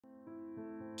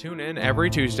Tune in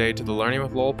every Tuesday to the Learning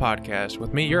with Lowell podcast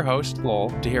with me, your host, Lowell,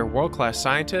 to hear world-class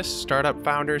scientists, startup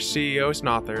founders, CEOs, and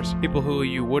authors, people who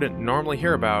you wouldn't normally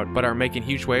hear about but are making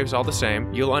huge waves all the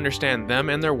same. You'll understand them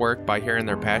and their work by hearing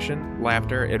their passion,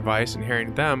 laughter, advice, and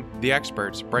hearing them, the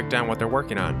experts, break down what they're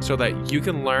working on so that you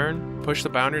can learn, push the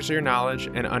boundaries of your knowledge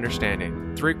and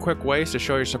understanding. 3 quick ways to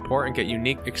show your support and get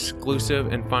unique,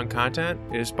 exclusive, and fun content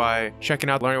is by checking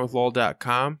out the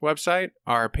learningwithlowell.com website,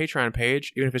 our Patreon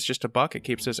page, even if it's just $1, it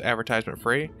keeps us advertisement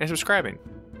free, and subscribing.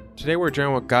 Today we're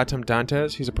joined with Gautam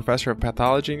Dantes. He's a professor of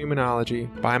pathology and immunology,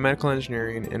 biomedical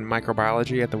engineering, and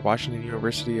microbiology at the Washington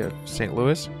University of St.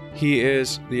 Louis. He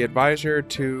is the advisor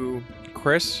to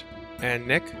Chris and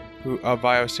Nick of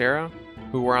Biosera,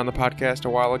 who were on the podcast a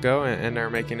while ago and are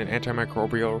making an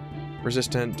antimicrobial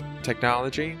resistant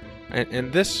technology. And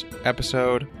in this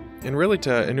episode, and really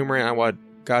to enumerate on what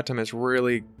Gautam is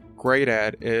really great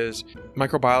at, is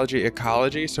microbiology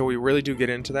ecology. So we really do get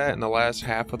into that in the last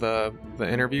half of the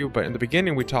interview. But in the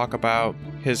beginning, we talk about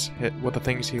what the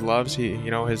things he loves.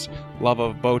 His love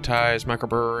of bow ties,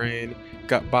 microbrewing,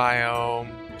 gut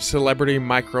biome, celebrity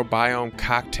microbiome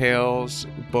cocktails,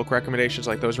 book recommendations.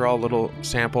 Like those are all little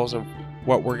samples of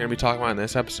what we're going to be talking about in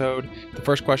this episode. The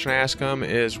first question I ask him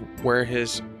is where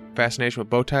his fascination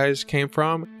with bow ties came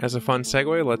from. As a fun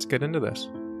segue, let's get into this.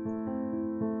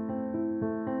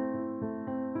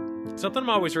 Something I'm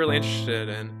always really interested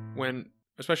in,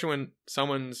 especially when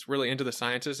someone's really into the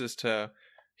sciences, is to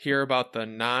hear about the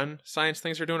non-science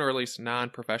things they're doing, or at least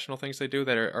non-professional things they do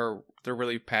that they're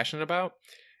really passionate about.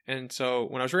 And so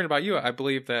when I was reading about you, I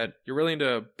believe that you're really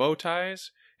into bow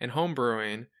ties and home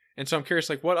brewing. And so I'm curious,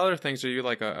 like, what other things are you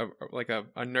like a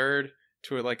nerd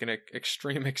to like an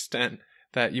extreme extent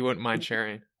that you wouldn't mind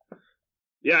sharing?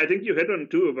 Yeah, I think you hit on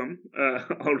 2 of them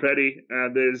already.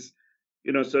 There's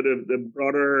sort of the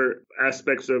broader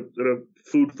aspects of sort of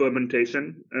food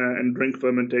fermentation and drink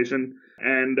fermentation.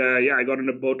 And I got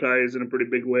into bow ties in a pretty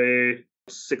big way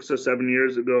 6 or 7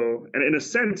 years ago. And in a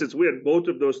sense, it's weird. Both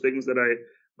of those things that I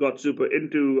got super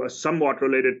into are somewhat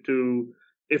related to,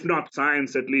 if not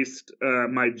science, at least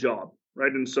my job,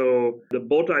 right? And so the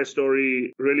bow tie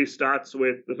story really starts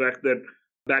with the fact that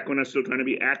back when I was still trying to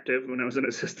be active, when I was an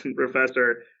assistant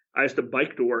professor, I used to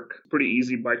bike to work. Pretty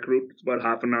easy bike route. It's about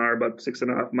half an hour, about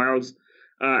 6.5 miles.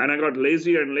 And I got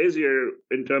lazier and lazier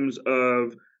in terms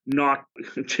of not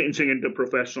changing into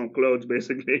professional clothes,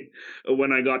 basically,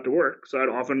 when I got to work. So I'd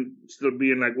often still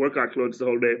be in like workout clothes the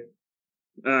whole day,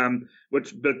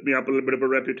 which built me up a little bit of a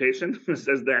reputation as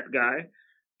that guy.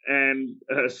 And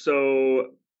so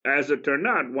as it turned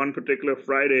out, one particular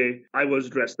Friday, I was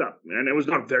dressed up. And it was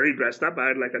not very dressed up. I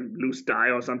had like a loose tie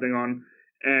or something on.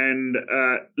 And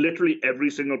literally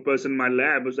every single person in my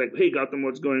lab was like, "Hey, Gautam,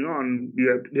 what's going on?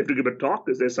 You have to give a talk.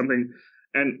 Is there something?"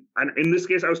 And in this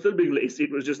case, I was still being lazy.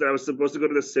 It was just that I was supposed to go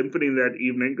to the symphony that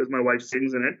evening because my wife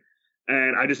sings in it.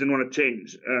 And I just didn't want to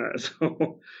change.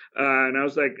 And I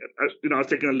was like, I was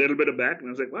taking a little bit aback. And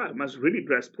I was like, wow, I must really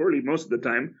dress poorly most of the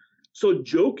time. So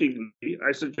jokingly,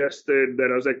 I suggested that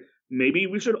I was like, maybe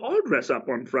we should all dress up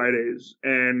on Fridays.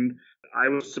 And I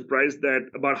was surprised that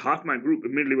about half my group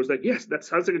immediately was like, yes, that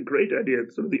sounds like a great idea.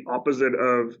 It's sort of the opposite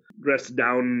of dress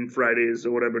down Fridays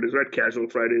or whatever it is, right? Casual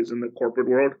Fridays in the corporate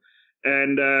world.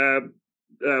 And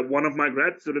one of my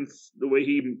grad students, the way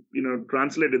he,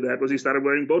 translated that was he started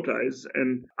wearing bow ties.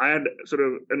 And I had sort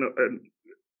of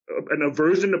an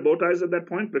aversion to bow ties at that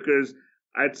point because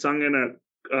I had sung in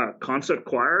a concert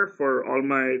choir for all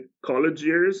my college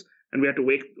years. And we had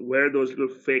to wear those little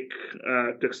fake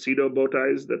tuxedo bow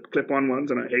ties, the clip-on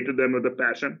ones, and I hated them with a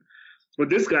passion. But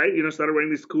this guy, started wearing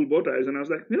these cool bow ties, and I was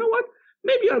like, you know what?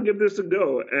 Maybe I'll give this a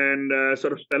go, and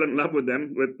sort of fell in love with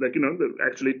them, with the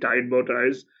actually tied bow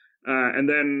ties. And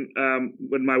then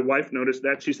when my wife noticed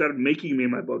that, she started making me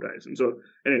my bow ties. And so,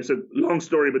 anyway, it's a long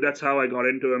story, but that's how I got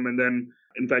into them. And then,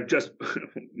 in fact, just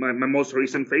my most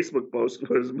recent Facebook post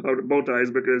was about bow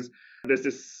ties because there's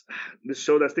this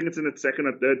show that I think it's in its 2nd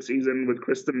or 3rd season with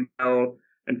Kristen Bell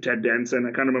and Ted Danson.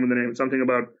 I can't remember the name. Something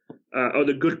about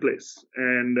The Good Place.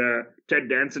 And Ted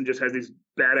Danson just has these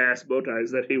badass bow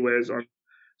ties that he wears on.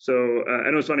 So, and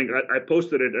it was funny, I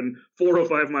posted it and 4 or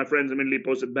 5 of my friends immediately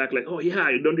posted back like, oh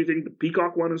yeah, don't you think the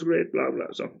peacock one is great? Blah,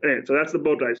 blah. So, anyway, so that's the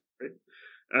bow ties. Right?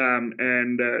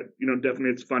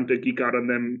 Definitely it's fun to geek out on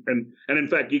them. And in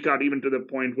fact, geek out even to the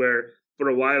point where for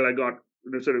a while I got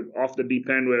sort of off the deep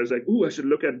end where I was like, ooh, I should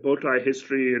look at bow tie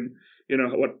history and,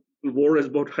 what wore as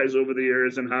bow ties over the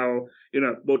years and how,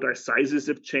 bow tie sizes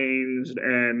have changed.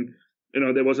 And,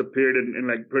 there was a period in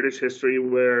like British history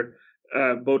where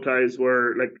bow ties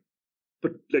were like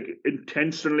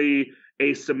intentionally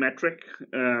asymmetric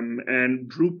and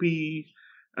droopy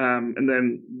And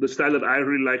then the style that I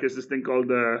really like is this thing called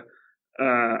the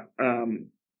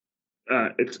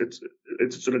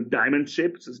it's sort of diamond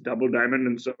shaped. It's this double diamond,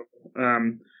 and so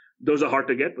those are hard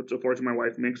to get. But so fortunately, my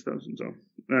wife makes those, and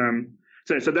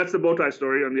so that's the bow tie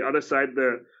story. On the other side,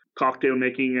 the cocktail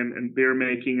making and beer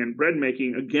making and bread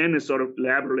making again is sort of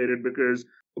lab related, because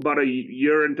about a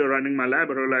year into running my lab,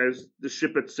 I realized the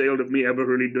ship had sailed of me ever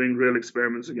really doing real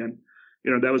experiments again.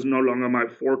 That was no longer my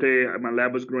forte. My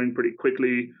lab was growing pretty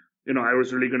quickly. I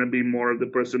was really going to be more of the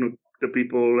person who talked to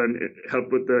people and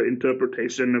help with the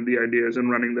interpretation of the ideas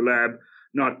and running the lab,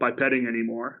 not pipetting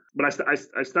anymore. But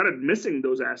I started missing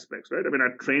those aspects, right? I mean,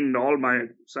 I trained all my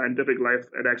scientific life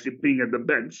at actually being at the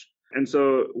bench. And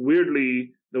so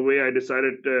weirdly, the way I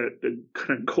decided to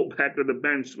kind of go back to the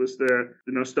bench was to,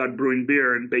 start brewing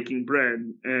beer and baking bread.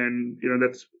 And,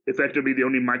 that's effectively the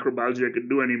only microbiology I could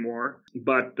do anymore.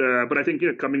 But I think,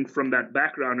 coming from that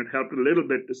background, it helped a little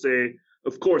bit to say,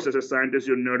 of course, as a scientist,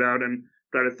 you'll nerd out and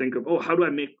try to think of, how do I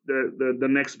make the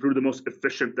next brew the most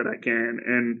efficient that I can?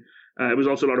 And it was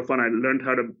also a lot of fun. I learned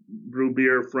how to brew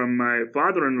beer from my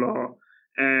father-in-law.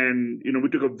 And, we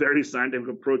took a very scientific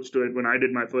approach to it when I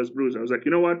did my first brews. I was like,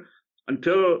 you know what?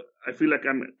 Until I feel like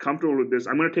I'm comfortable with this,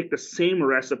 I'm going to take the same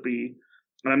recipe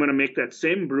and I'm going to make that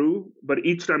same brew, but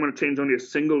each time I'm going to change only a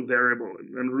single variable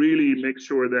and really make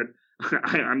sure that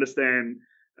I understand,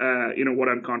 what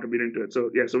I'm contributing to it. So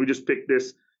we just picked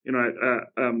this,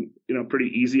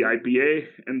 pretty easy IPA,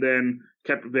 and then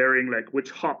kept varying like which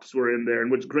hops were in there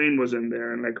and which grain was in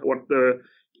there and like what the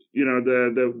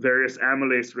various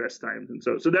amylase rest times. And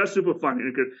so that's super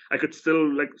fun. I could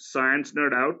still like science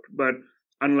nerd out, but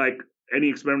unlike any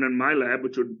experiment in my lab,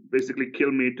 which would basically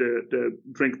kill me to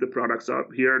drink the products up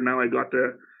here, now I got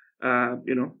to,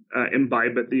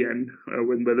 imbibe at the end,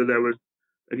 whether there was,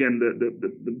 again,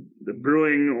 the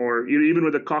brewing or even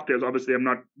with the cocktails. Obviously, I'm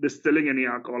not distilling any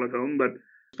alcohol at home, but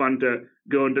it's fun to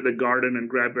go into the garden and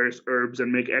grab various herbs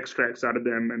and make extracts out of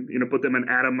them and, put them in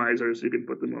atomizers so you can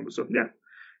put them over. So, yeah,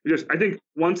 I think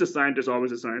once a scientist,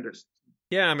 always a scientist.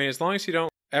 Yeah, I mean, as long as you don't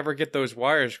ever get those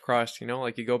wires crossed,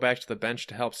 like you go back to the bench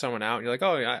to help someone out and you're like,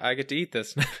 oh, I get to eat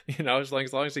this, as long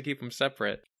as you keep them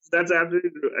separate. That's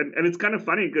absolutely true. And it's kind of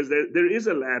funny because there is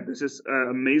a lab. This is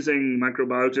amazing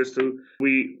microbiologist who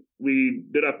we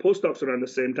did our postdocs around the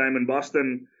same time in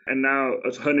Boston. And now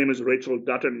her name is Rachel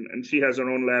Dutton, and she has her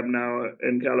own lab now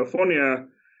in California.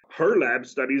 Her lab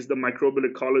studies the microbial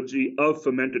ecology of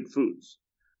fermented foods,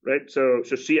 right? So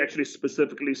she actually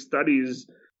specifically studies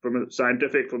from a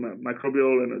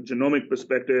microbial and a genomic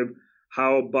perspective,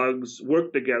 how bugs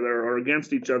work together or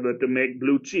against each other to make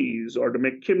blue cheese or to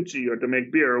make kimchi or to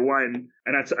make beer or wine.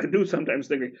 And I do sometimes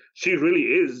think she really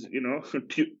is,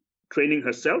 training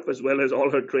herself as well as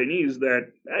all her trainees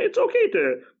that it's okay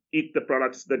to eat the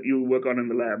products that you work on in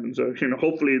the lab. And so,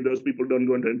 hopefully those people don't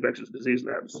go into infectious disease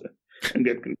labs and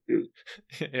get confused.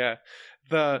 Yeah.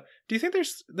 Do you think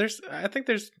I think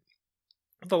there's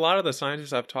a lot of the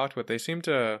scientists I've talked with, they seem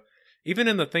to, even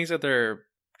in the things that they're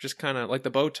just kind of like the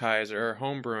bow ties or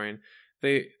home brewing,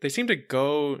 they seem to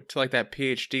go to like that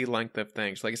PhD length of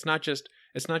things. Like it's not just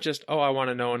I want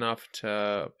to know enough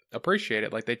to appreciate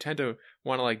it. Like they tend to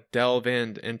want to like delve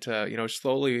into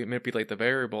slowly manipulate the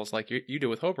variables like you do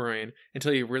with home brewing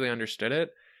until you really understood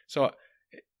it. So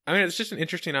I mean, it's just an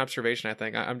interesting observation. I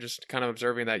think I'm just kind of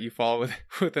observing that you fall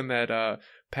within that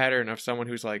pattern of someone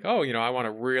who's like, oh, I want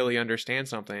to really understand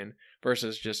something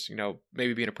versus just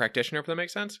maybe being a practitioner, if that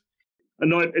makes sense.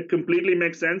 No, it completely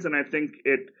makes sense, and I think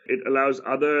it allows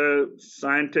other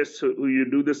scientists who you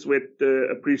do this with to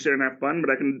appreciate and have fun.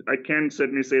 But I can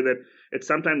certainly say that it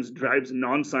sometimes drives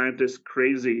non-scientists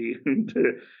crazy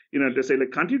to say,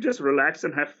 like, can't you just relax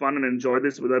and have fun and enjoy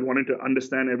this without wanting to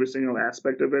understand every single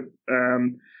aspect of it?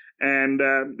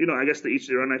 I guess to each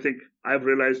their own. I think I've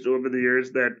realized over the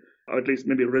years that, or at least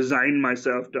maybe resign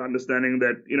myself to understanding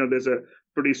that, there's a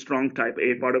pretty strong type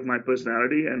A part of my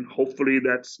personality, and hopefully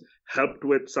that's helped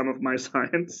with some of my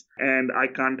science. And I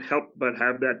can't help but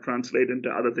have that translate into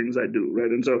other things I do, right?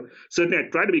 And so certainly I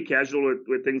try to be casual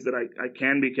with things that I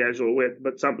can be casual with,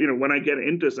 but when I get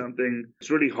into something, it's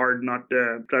really hard not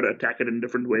to try to attack it in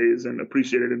different ways and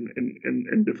appreciate it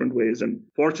in different ways. And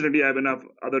fortunately, I have enough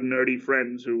other nerdy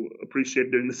friends who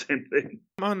appreciate doing the same thing.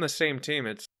 I'm on the same team.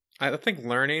 I think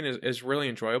learning is really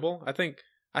enjoyable. I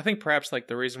think perhaps like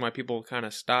the reason why people kind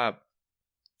of stop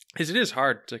is it is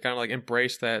hard to kind of like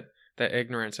embrace that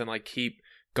ignorance and like keep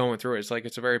going through it. It's like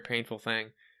it's a very painful thing.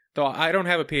 Though I don't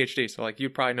have a PhD, so like you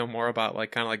probably know more about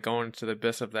like kind of like going to the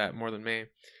abyss of that more than me.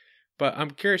 But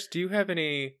I'm curious, do you have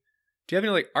any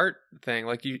like art thing?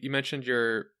 Like you mentioned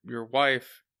your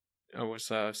wife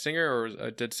was a singer or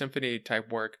did symphony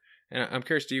type work. And I'm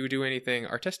curious, do you do anything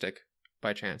artistic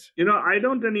by chance? I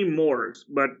don't anymore,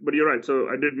 but you're right. So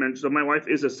I did mention. So my wife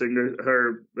is a singer.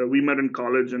 We met in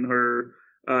college, and her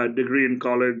degree in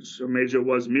college, her major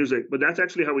was music. But that's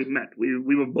actually how we met.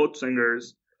 We were both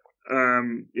singers.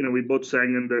 We both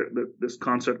sang in this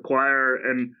concert choir,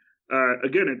 and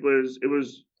again, it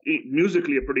was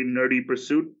musically a pretty nerdy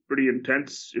pursuit, pretty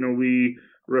intense. We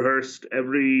rehearsrsed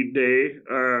every day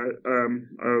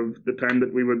of the time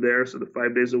that we were there, so the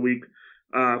 5 days a week,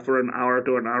 for an hour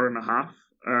to an hour and a half.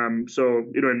 So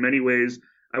in many ways,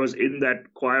 I was in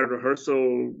that choir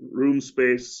rehearsal room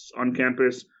space on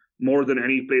campus more than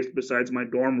any place besides my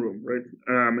dorm room, right?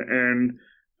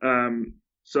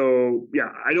 So yeah,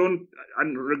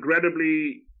 I'm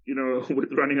regrettably,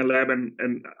 with running a lab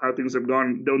and how things have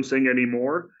gone, don't sing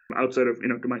anymore outside of,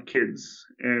 to my kids.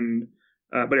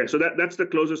 But yeah, so that's the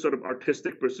closest sort of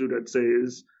artistic pursuit I'd say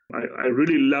is I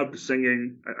really loved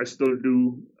singing. I still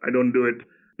do. I don't do it.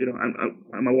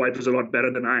 My wife is a lot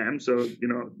better than I am. So,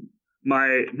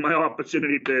 my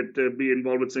opportunity to be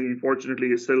involved with singing, fortunately,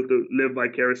 is still to live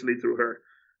vicariously through her.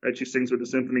 Right? She sings with the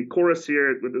symphony chorus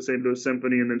here with the St. Louis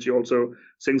Symphony, and then she also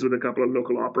sings with a couple of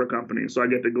local opera companies. So I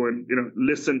get to go and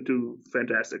listen to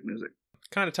fantastic music.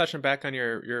 Kind of touching back on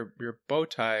your bow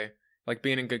tie, like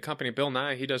being in good company. Bill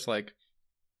Nye, he does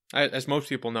as most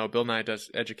people know, Bill Nye does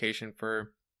education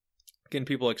for getting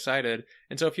people excited.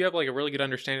 And so if you have like a really good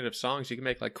understanding of songs, you can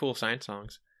make like cool science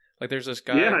songs. Like there's this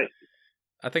guy. Yeah.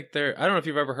 I don't know if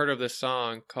you've ever heard of this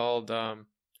song called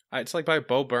it's like by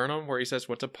Bo Burnham, where he says,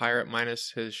 "What's a pirate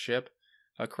minus his ship?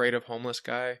 A creative homeless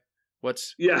guy.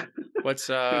 What's no, what's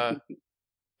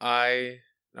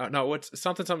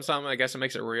something something something? I guess it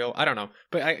makes it real. I don't know,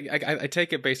 but I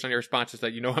take it based on your responses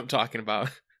that you know what I'm talking about."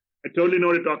 I totally know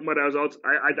what you're talking about.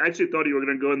 I actually thought you were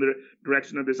going to go in the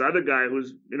direction of this other guy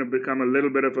who's become a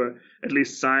little bit of a at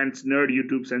least science nerd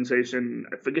YouTube sensation.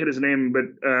 I forget his name, but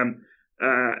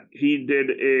he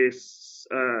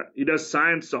does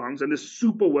science songs, and they're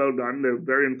super well done. They're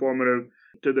very informative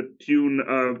to the tune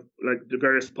of like the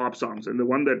various pop songs. And the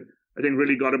one that I think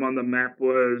really got him on the map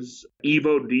was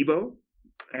Evo Devo,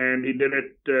 and he did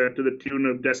it to the tune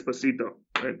of Despacito.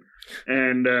 Right?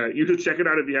 And you should check it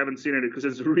out if you haven't seen it, because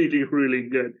it's really, really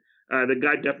good. The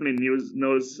guy definitely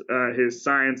knows his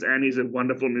science, and he's a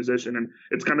wonderful musician. And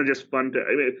it's kind of just fun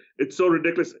it's so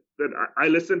ridiculous that I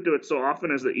listen to it so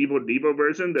often as the Evo Devo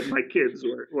version that my kids,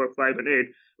 who are 5 and 8,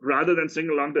 rather than sing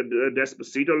along to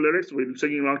Despacito lyrics, we've been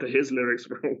singing along to his lyrics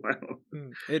for a while.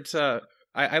 It's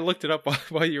I looked it up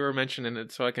while you were mentioning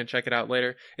it, so I can check it out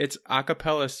later. It's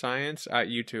Acapella Science at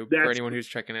YouTube for anyone who's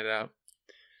checking it out.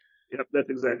 Yep, that's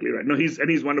exactly right. No,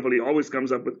 he's wonderful. He always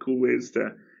comes up with cool ways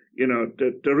to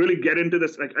really get into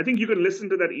this. Like, I think you can listen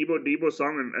to that Evo Devo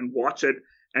song and watch it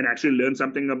and actually learn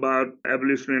something about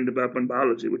evolutionary and development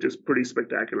biology, which is pretty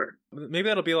spectacular. Maybe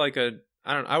that'll be like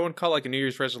I wouldn't call it like a New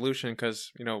Year's resolution,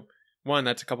 because, one,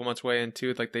 that's a couple months away, and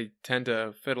two, like they tend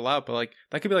to fiddle out, but like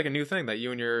that could be like a new thing that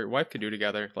you and your wife could do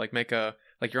together. Like make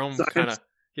like your own kind of,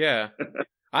 yeah.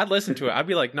 I'd listen to it. I'd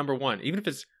be like number one, even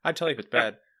if I'd tell you if it's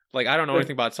bad. Like, I don't know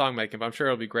anything about song making, but I'm sure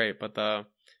it'll be great. But I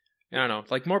don't know,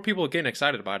 like more people getting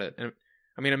excited about it. And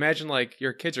I mean, imagine like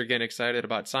your kids are getting excited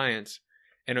about science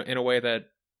in a way that,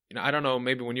 I don't know,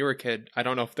 maybe when you were a kid, I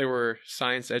don't know if they were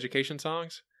science education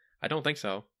songs. I don't think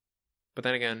so. But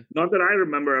then again, not that I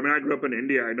remember. I mean, I grew up in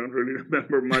India. I don't really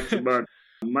remember much about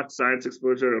much science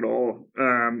exposure at all,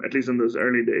 at least in those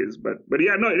early days. But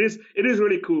yeah, no, it is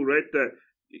really cool, right? That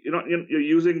you're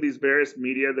using these various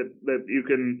media that you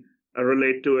can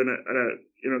relate to in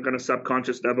a kind of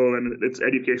subconscious level, and it's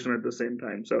education at the same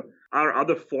time. So our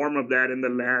other form of that in the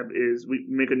lab is we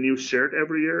make a new shirt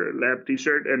every year, a lab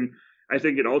T-shirt, and I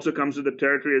think it also comes with the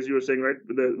territory, as you were saying, right,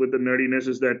 with the nerdiness,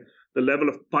 is that the level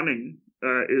of punning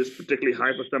is particularly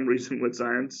high for some reason with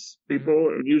science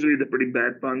people. Usually they're pretty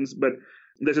bad puns, but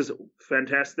there's this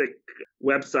fantastic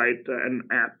website and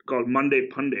app called Monday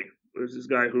Punday. There's this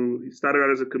guy who he started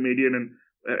out as a comedian, and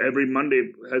every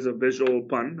Monday has a visual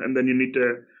pun, and then you need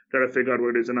to try to figure out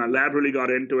what it is. And our lab really got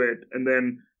into it. And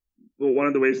then one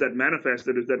of the ways that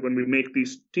manifested is that when we make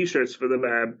these T-shirts for the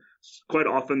lab, quite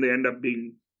often they end up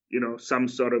being, some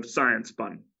sort of science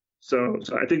pun. So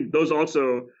I think those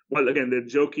also, well, again, they're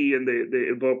jokey and they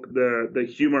evoke the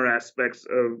humor aspects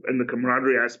of and the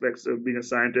camaraderie aspects of being a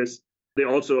scientist. They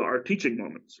also are teaching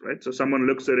moments, right? So someone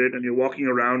looks at it and you're walking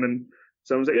around and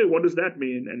someone's like, "Hey, what does that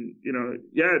mean?" And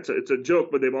yeah, it's a joke,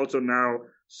 but they've also now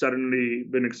suddenly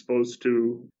been exposed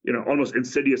to, almost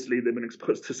insidiously, they've been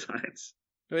exposed to science.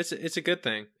 It's a good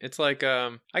thing. It's like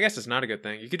I guess it's not a good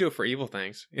thing. You could do it for evil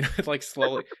things, like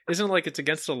slowly. Isn't it like it's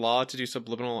against the law to do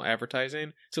subliminal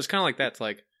advertising? So it's kind of like that. It's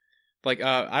like Like,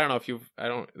 I don't know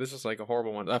if this is like a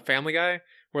horrible one. Family Guy,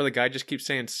 where the guy just keeps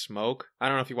saying smoke. I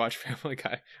don't know if you watch Family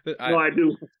Guy. No, I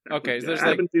do. Okay, so there's I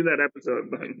like, haven't seen that episode,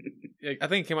 but I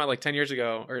think it came out like 10 years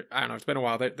ago, or I don't know, it's been a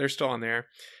while. They're still on there.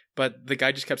 But the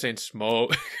guy just kept saying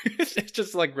smoke. It's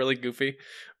just like really goofy.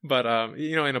 But,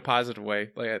 in a positive way.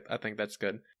 Like, I think that's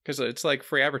good. Because it's like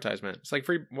free advertisement. It's like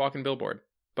free walking billboard.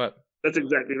 But that's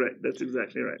exactly right. That's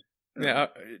exactly right. Yeah,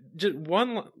 just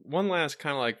one last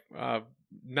kind of like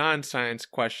non-science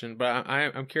question, but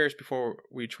I'm curious before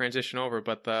we transition over.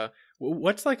 But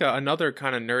what's like another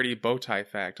kind of nerdy bow tie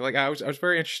fact? Like I was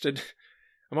very interested.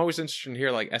 I'm always interested in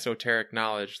hear like esoteric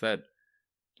knowledge that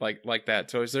like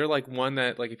that. So is there like one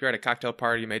that like if you're at a cocktail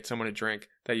party, you made someone a drink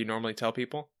that you normally tell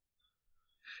people?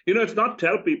 It's not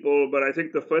tell people, but I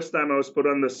think the first time I was put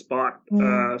on the spot,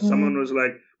 someone was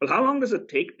like, well, how long does it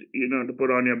take, to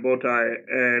put on your bow tie?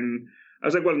 And I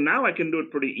was like, well, now I can do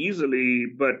it pretty easily.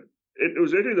 But it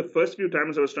was literally the first few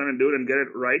times I was trying to do it and get it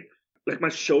right. Like my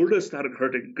shoulders started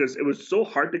hurting because it was so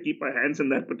hard to keep my hands in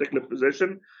that particular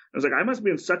position. I was like, I must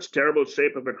be in such terrible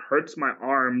shape if it hurts my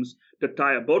arms to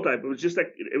tie a bow tie. But it was just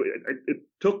like, it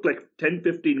took like 10,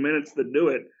 15 minutes to do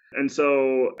it. And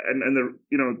so,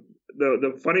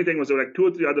 the funny thing was there were like 2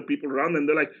 or 3 other people around them.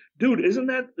 They're like, dude, isn't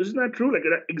that true? Like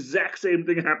the exact same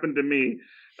thing happened to me.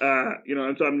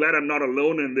 And so I'm glad I'm not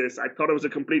alone in this. I thought I was a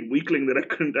complete weakling that I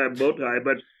couldn't tie a bow tie,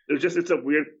 but it's a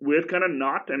weird kind of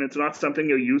knot, and it's not something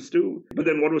you're used to. But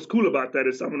then what was cool about that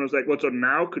is someone was like, well, so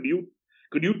now could you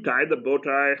tie the bow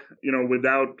tie,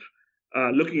 without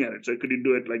looking at it? So could you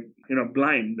do it like,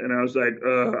 blind? And I was like,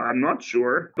 I'm not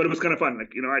sure, but it was kind of fun.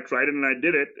 Like, I tried it and I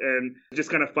did it, and it's just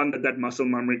kind of fun that memuscle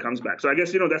memory comes back. So I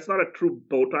guess, that's not a true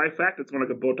bow tie fact. It's more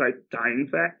like a bow tie tying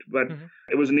fact, but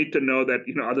it was neat to know that,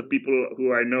 other people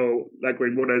who I know, like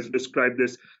when what has described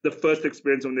this, the first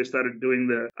experience when they started doing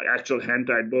the actual hand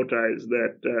tied bow ties,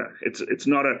 that it's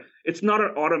not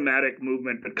an automatic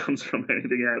movement that comes from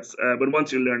anything else. But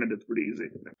once you learn it, it's pretty easy.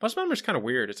 Muscle memory is kind of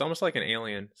weird. It's almost like an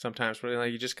alien sometimes, where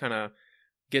like you just kind of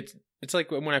get. It's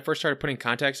like when I first started putting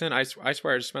contacts in. I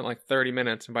swear I just spent like 30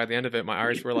 minutes, and by the end of it, my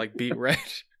eyes were like beet red.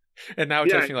 And now it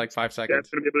takes me like 5 seconds.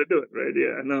 Yeah, to be able to do it, right?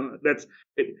 Yeah, no, that's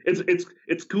it.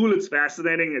 It's cool. It's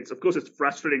fascinating. Of course it's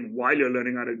frustrating while you're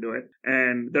learning how to do it.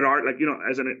 And there are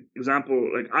as an example,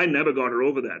 like I never got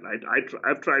over that.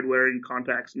 I've tried wearing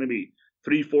contacts maybe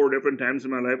 3-4 different times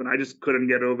in my life, and I just couldn't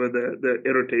get over the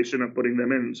irritation of putting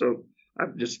them in. So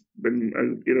I've just been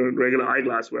a regular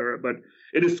eyeglass wearer. But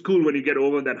it is cool when you get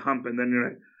over that hump, and then you're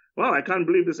like, wow, I can't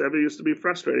believe this ever used to be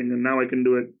frustrating, and now I can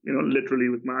do it, literally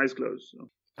with my eyes closed. So.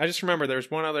 I just remember there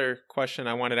was one other question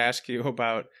I wanted to ask you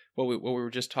about what we were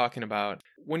just talking about.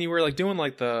 When you were like doing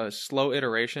like the slow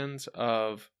iterations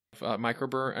of not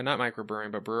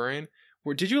microbrewing, but brewing,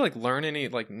 did you like learn any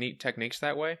like neat techniques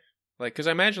that way? Like, because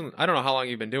I imagine, I don't know how long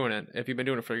you've been doing it. If you've been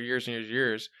doing it for years and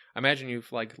years, I imagine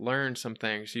you've like learned some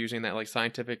things using that like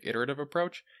scientific iterative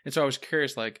approach. And so I was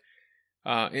curious, like,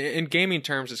 in gaming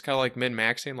terms, it's kind of like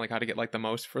min-maxing, like how to get like the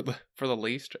most for the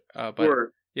least. But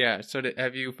sure. Yeah. So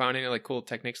have you found any like cool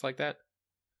techniques like that?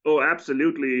 Oh,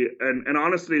 absolutely. And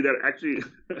honestly,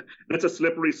 that's a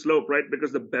slippery slope, right?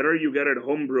 Because the better you get at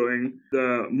home brewing,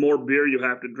 the more beer you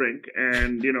have to drink.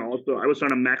 And, also I was trying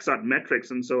to max out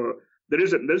metrics. And so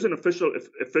there's an official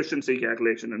efficiency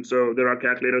calculation. And so there are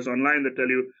calculators online that tell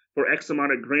you for X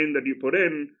amount of grain that you put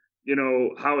in,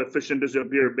 how efficient is your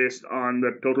beer based on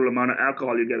the total amount of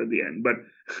alcohol you get at the end. But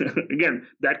again,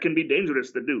 that can be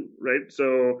dangerous to do, right?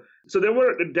 So there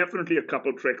were definitely a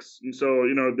couple tricks. And so,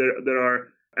 there are,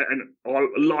 and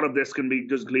a lot of this can be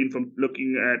just gleaned from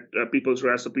looking at people's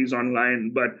recipes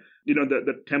online. But,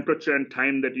 the temperature and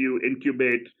time that you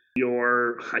incubate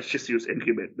I just use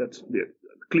incubate. That's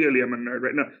clearly I'm a nerd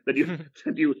right now. That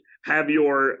you have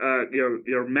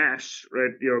your mash,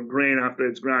 right? Your grain after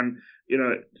it's ground.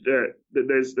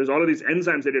 There's all of these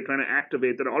enzymes that you're trying to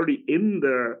activate that are already in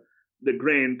the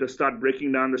grain to start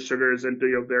breaking down the sugars into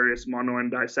your various mono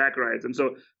and disaccharides. And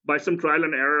so by some trial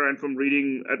and error and from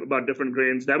reading about different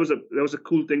grains, that was a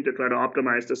cool thing to try to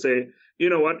optimize, to say, you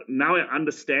know what, now I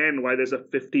understand why there's a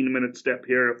 15-minute step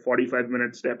here, a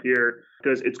 45-minute step here,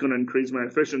 because it's going to increase my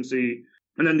efficiency.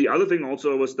 And then the other thing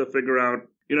also was to figure out,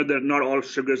 that not all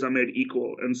sugars are made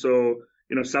equal. And so,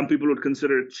 some people would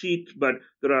consider it cheat, but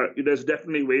there's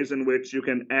definitely ways in which you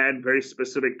can add very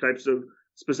specific types of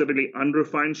specifically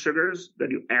unrefined sugars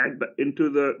that you add into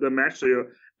the mash. So you're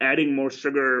adding more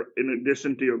sugar in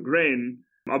addition to your grain.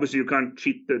 Obviously, you can't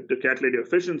cheat to calculate your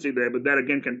efficiency there, but that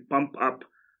again can pump up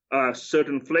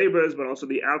certain flavors, but also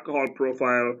the alcohol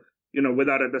profile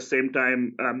without at the same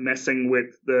time messing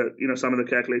with the, some of the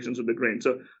calculations with the grain.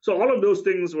 So all of those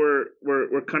things were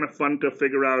kind of fun to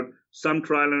figure out, some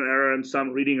trial and error and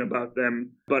some reading about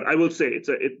them. But I will say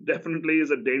it definitely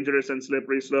is a dangerous and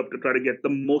slippery slope to try to get the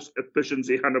most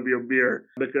efficiency out of your beer,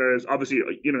 because obviously,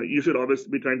 you should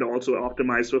obviously be trying to also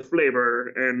optimize for flavor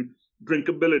and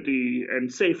drinkability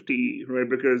and safety, right?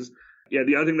 Because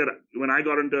the other thing that when I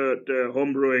got into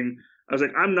home brewing, I was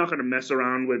like, I'm not going to mess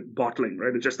around with bottling,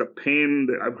 right? It's just a pain.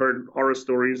 I've heard horror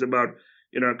stories about,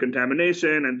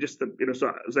 contamination and just so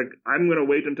I was like, I'm going to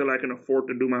wait until I can afford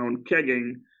to do my own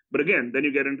kegging. But again, then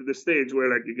you get into the stage where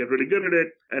like you get really good at it.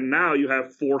 And now you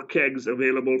have 4 kegs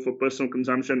available for personal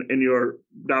consumption in your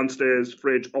downstairs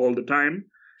fridge all the time.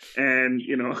 And,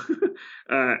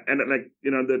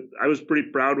 that I was pretty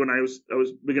proud when I was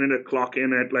beginning to clock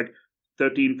in at like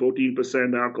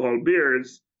 13-14% alcohol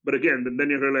beers. But again, then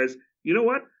you realize, you know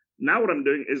what? Now what I'm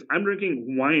doing is I'm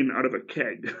drinking wine out of a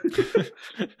keg.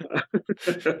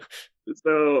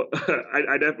 So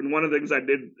I definitely, one of the things I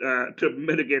did to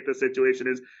mitigate the situation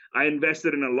is I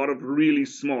invested in a lot of really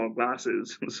small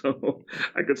glasses, so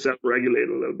I could self-regulate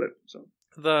a little bit. So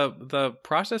the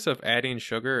process of adding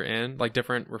sugar in, like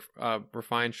different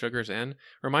refined sugars in,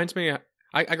 reminds me.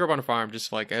 I grew up on a farm,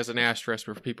 just like as an asterisk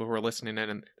for people who are listening in,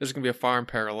 and there's gonna be a farm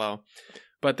parallel.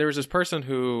 But there was this person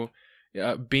who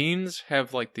beans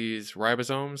have like these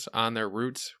ribosomes on their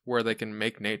roots where they can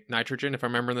make nitrogen. If I'm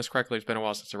remembering this correctly, it's been a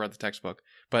while since I read the textbook.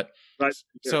 But right,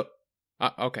 yeah. So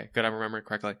okay, good, I'm remembering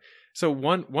correctly. So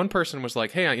one person was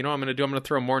like, "Hey, I'm gonna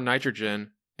throw more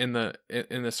nitrogen in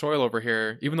the soil over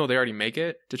here, even though they already make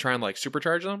it, to try and like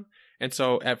supercharge them." And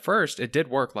so at first it did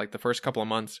work, like the first couple of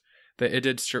months that it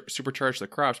did supercharge the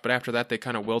crops, but after that they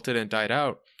kind of wilted and died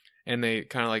out. And they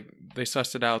kind of like, they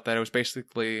sussed it out that it was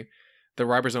basically the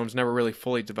ribosomes never really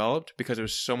fully developed because there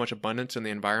was so much abundance in the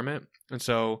environment. And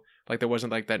so like there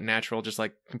wasn't like that natural, just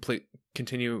like complete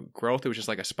continue growth. It was just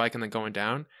like a spike and then going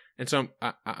down. And so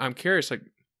I'm curious, like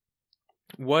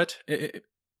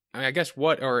I guess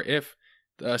what or if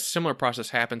a similar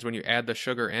process happens when you add the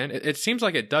sugar in. It seems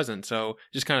like it doesn't. So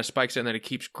it just kind of spikes it and then it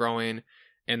keeps growing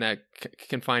in that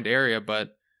confined area.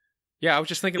 But yeah, I was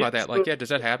just thinking about that. Like, does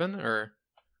that happen or?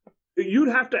 You'd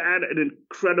have to add an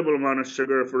incredible amount of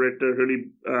sugar for it to really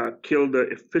kill the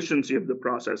efficiency of the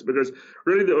process, because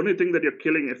really the only thing that you're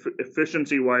killing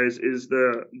efficiency-wise is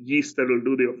the yeast that will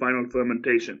do the final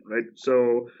fermentation, right?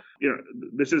 So,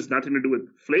 this is nothing to do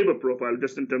with flavor profile,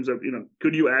 just in terms of,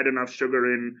 could you add enough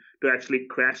sugar in to actually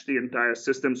crash the entire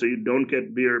system so you don't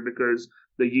get beer because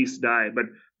the yeast die. But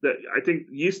I think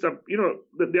yeast,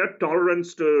 their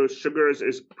tolerance to sugars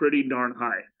is pretty darn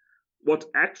high. What's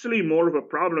actually more of a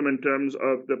problem in terms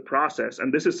of the process,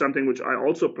 and this is something which I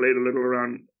also played a little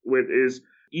around with, is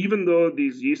even though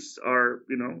these yeasts are,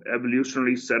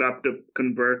 evolutionarily set up to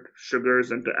convert sugars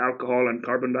into alcohol and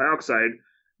carbon dioxide,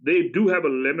 they do have a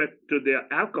limit to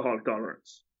their alcohol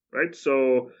tolerance, right?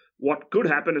 So what could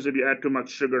happen is if you add too much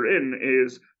sugar in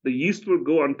is the yeast will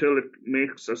go until it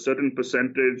makes a certain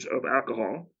percentage of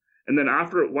alcohol. And then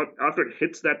after it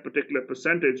hits that particular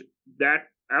percentage, that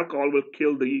alcohol will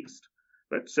kill the yeast.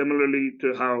 Right? Similarly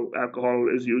to how alcohol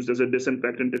is used as a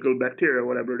disinfectant to kill bacteria,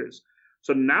 whatever it is.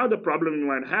 So now the problem you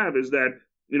might have is that,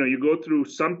 you go through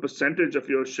some percentage of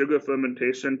your sugar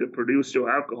fermentation to produce your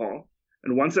alcohol.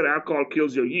 And once that alcohol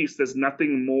kills your yeast, there's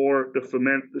nothing more to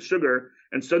ferment the sugar.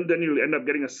 And so then you'll end up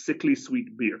getting a sickly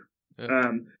sweet beer.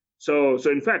 Yeah. So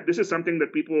in fact, this is something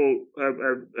that people have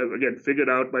again, figured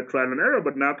out by trial and error,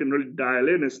 but now can really dial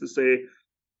in, is to say,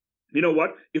 you know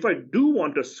what, if I do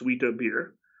want a sweeter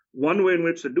beer, one way in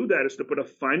which to do that is to put a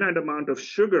finite amount of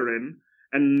sugar in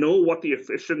and know what the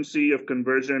efficiency of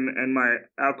conversion and my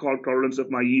alcohol tolerance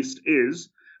of my yeast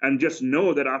is, and just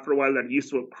know that after a while that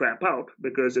yeast will crap out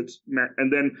because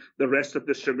and then the rest of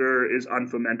the sugar is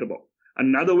unfermentable.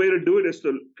 Another way to do it is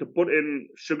to put in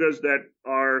sugars that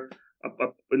are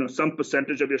some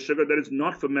percentage of your sugar that is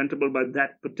not fermentable by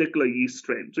that particular yeast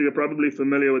strain. So you're probably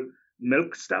familiar with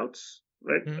milk stouts,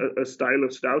 right? Mm-hmm. A style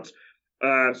of stouts.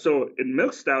 So in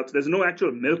milk stouts, there's no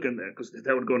actual milk in there because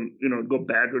that would go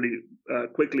bad really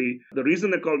quickly. The reason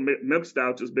they're called milk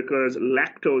stouts is because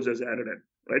lactose is added in,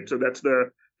 right? So that's the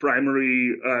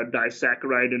primary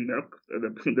disaccharide in milk.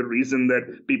 The reason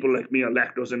that people like me are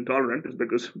lactose intolerant is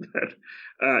because of that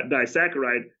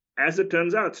disaccharide. As it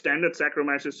turns out, standard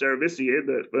Saccharomyces cerevisiae,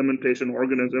 the fermentation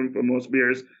organism for most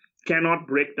beers, cannot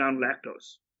break down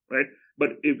lactose, right?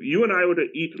 But if you and I were to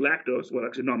eat lactose, well,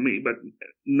 actually not me, but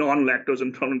non-lactose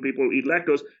intolerant people eat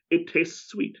lactose, it tastes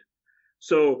sweet.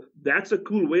 So that's a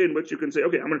cool way in which you can say,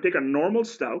 okay, I'm going to take a normal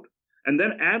stout and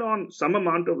then add on some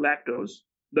amount of lactose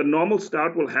the normal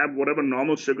stout will have whatever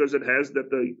normal sugars it has that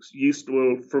the yeast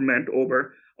will ferment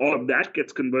over. All of that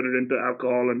gets converted into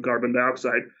alcohol and carbon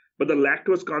dioxide, but the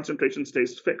lactose concentration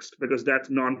stays fixed because that's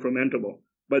non-fermentable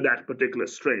by that particular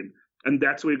strain. And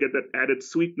that's where you get that added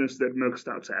sweetness that milk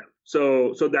stouts have.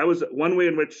 So that was one way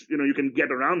in which, you can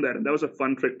get around that. And that was a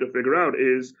fun trick to figure out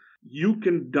is you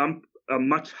can dump a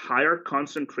much higher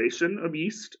concentration of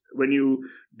yeast when you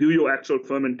do your actual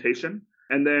fermentation.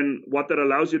 And then what that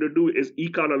allows you to do is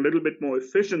eke out a little bit more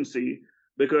efficiency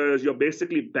because you're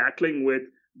basically battling with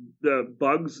the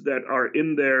bugs that are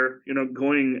in there,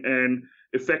 going, and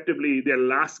effectively their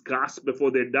last gasp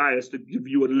before they die is to give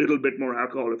you a little bit more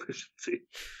alcohol efficiency.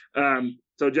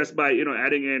 So just by,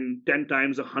 adding in 10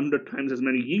 times, 100 times as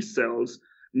many yeast cells,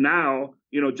 now,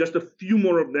 just a few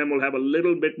more of them will have a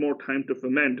little bit more time to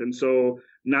ferment. And so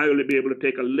now you'll be able to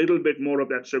take a little bit more of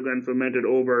that sugar and ferment it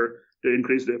over to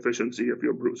increase the efficiency of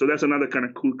your brew. So that's another kind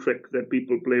of cool trick that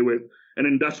people play with. And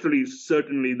industrially,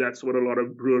 certainly that's what a lot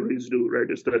of breweries do, right?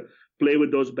 Is to play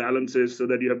with those balances so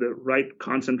that you have the right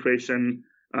concentration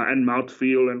and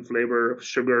mouthfeel and flavor of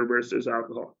sugar versus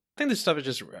alcohol. I think this stuff is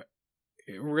just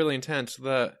really intense.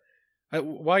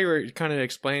 While you were kind of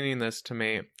explaining this to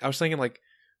me, I was thinking like,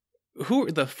 who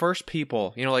are the first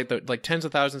people, like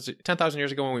 10,000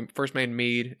 years ago when we first made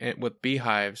mead with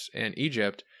beehives in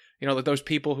Egypt, like those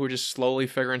people who were just slowly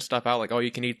figuring stuff out, like, oh, you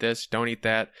can eat this, don't eat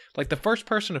that. Like the first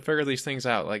person to figure these things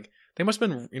out, like they must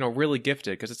have been, really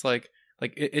gifted because it's like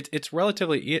it's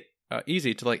relatively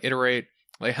easy to like iterate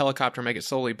like a helicopter, make it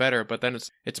slowly better, but then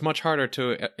it's much harder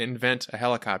to invent a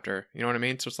helicopter. You know what I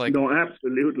mean? So it's like, no,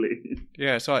 absolutely.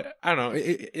 Yeah. So I don't know.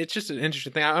 It's just an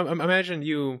interesting thing. I imagine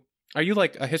you. Are you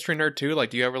like a history nerd too?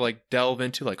 Like, do you ever like delve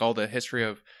into like all the history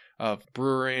of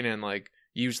brewing and like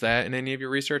use that in any of your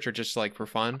research, or just like for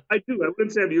fun? I do. I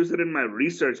wouldn't say I've used it in my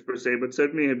research per se, but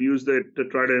certainly have used it to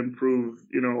try to improve,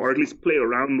 or at least play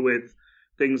around with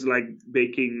things like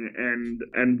baking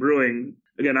and brewing.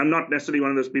 Again, I'm not necessarily one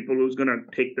of those people who's going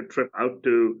to take the trip out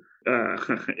to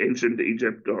ancient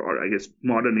Egypt or I guess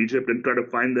modern Egypt and try to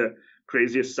find the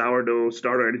craziest sourdough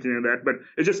starter or anything like that. But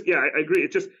it's just, yeah, I agree.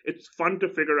 It's fun to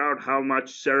figure out how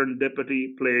much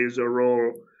serendipity plays a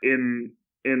role in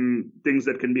things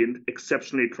that can be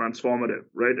exceptionally transformative,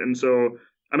 right? And so,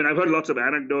 I mean, I've heard lots of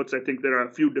anecdotes. I think there are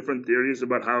a few different theories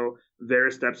about how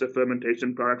various types of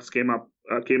fermentation products came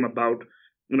about.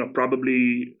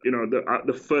 Probably,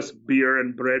 the first beer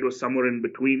and bread was somewhere in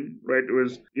between, right? It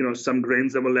was, some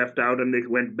grains that were left out and they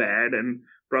went bad, and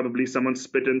probably someone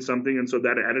spit in something, and so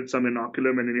that added some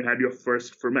inoculum, and then you had your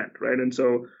first ferment, right? And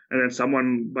then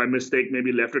someone by mistake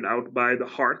maybe left it out by the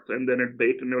hearth, and then it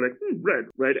baked, and they're like, bread,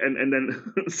 right? And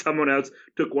then someone else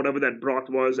took whatever that broth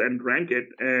was and drank it,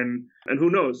 and who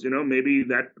knows, maybe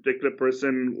that particular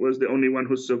person was the only one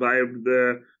who survived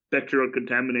the bacterial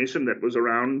contamination that was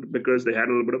around because they had a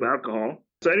little bit of alcohol.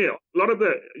 So anyhow, a lot of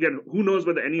again, who knows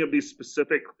whether any of these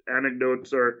specific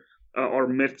anecdotes or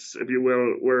myths, if you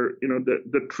will, were,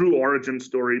 the true origin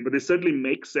story, but they certainly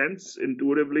make sense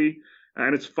intuitively.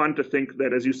 And it's fun to think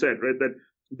that, as you said, right,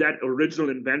 that original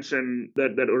invention,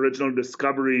 that original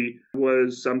discovery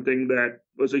was something that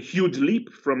was a huge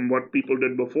leap from what people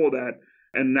did before that.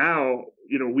 And now,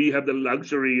 we have the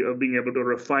luxury of being able to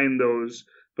refine those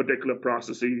particular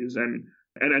processes.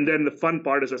 And then the fun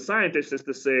part as a scientist is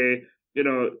to say,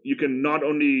 you can not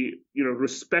only,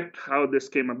 respect how this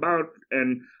came about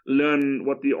and learn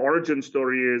what the origin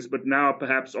story is, but now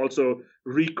perhaps also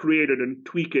recreate it and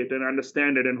tweak it and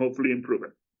understand it and hopefully improve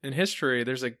it. In history,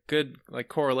 there's a good like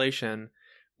correlation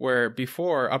where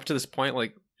before, up to this point,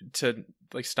 like to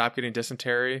like stop getting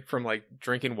dysentery from like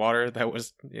drinking water that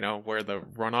was, where the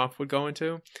runoff would go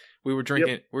into, we were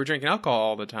drinking alcohol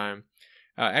all the time.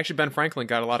 Actually, Ben Franklin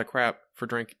got a lot of crap for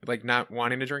not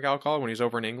wanting to drink alcohol when he was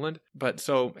over in England. But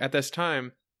so at this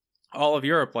time, all of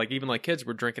Europe, like even like kids,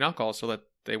 were drinking alcohol so that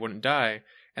they wouldn't die.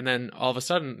 And then all of a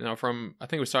sudden, from I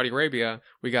think it was Saudi Arabia,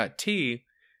 we got tea.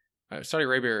 Saudi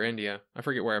Arabia or India, I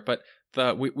forget where, but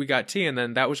we got tea, and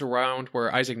then that was around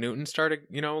where Isaac Newton started.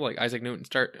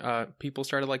 People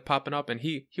started like popping up, and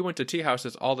he went to tea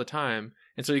houses all the time.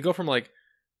 And so you go from like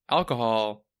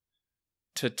alcohol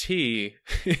to tea,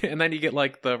 and then you get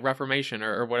like the Reformation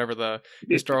or whatever the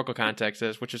historical context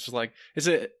is, which is just like,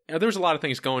 there's a lot of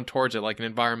things going towards it, like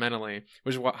environmentally,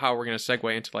 which is how we're going to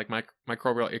segue into like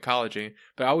microbial ecology.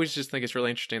 But I always just think it's really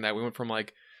interesting that we went from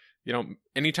like,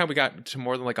 anytime we got to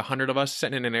more than like 100 of us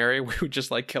sitting in an area, we would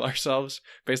just like kill ourselves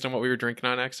based on what we were drinking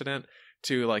on accident,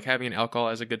 to like having alcohol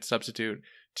as a good substitute,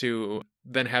 to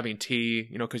then having tea,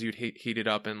 because you'd heat it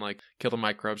up and like kill the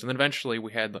microbes. And then eventually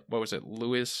we had, what was it,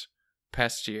 Louis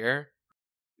Pasteur?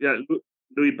 Yeah,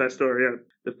 Louis Pasteur, yeah,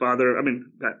 the father. I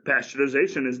mean, that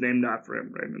pasteurization is named after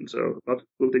him, right? And so lots of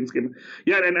cool things came.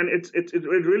 Yeah, and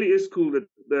it really is cool that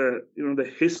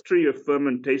the history of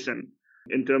fermentation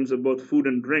in terms of both food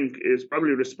and drink is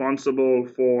probably responsible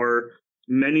for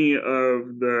many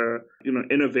of the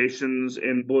innovations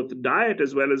in both diet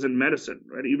as well as in medicine,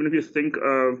 right? Even if you think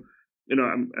of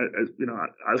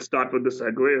I'll start with the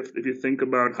segue. If you think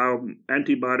about how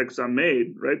antibiotics are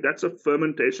made, right, that's a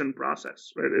fermentation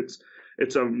process, right?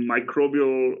 It's a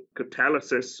microbial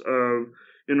catalysis of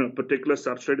particular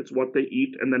substrate. It's what they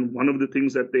eat, and then one of the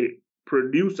things that they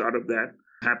produce out of that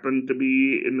happen to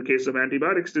be, in the case of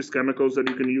antibiotics, these chemicals that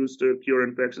you can use to cure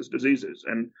infectious diseases.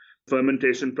 And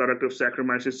fermentation product of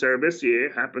Saccharomyces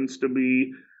cerevisiae happens to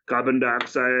be carbon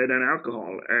dioxide and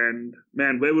alcohol. And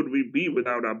man, where would we be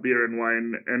without our beer and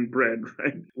wine and bread,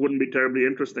 right? Wouldn't be terribly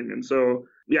interesting. And so,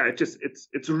 yeah,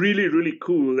 it's really, really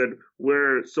cool that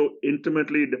we're so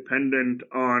intimately dependent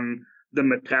on the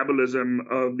metabolism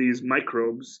of these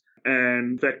microbes.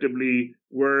 And effectively,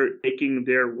 we're taking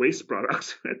their waste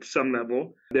products at some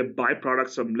level, their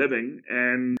byproducts from living,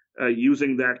 and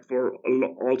using that for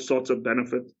all sorts of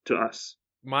benefit to us.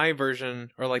 My version,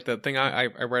 or like the thing I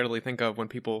readily think of when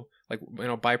people like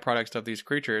byproducts of these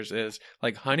creatures is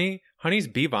like honey. Honey's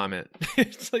bee vomit.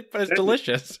 It's like, but it's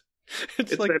delicious.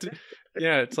 It's like,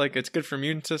 yeah, it's like it's good for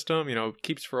immune system.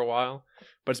 Keeps for a while,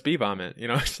 but it's bee vomit.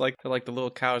 It's like they're like the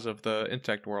little cows of the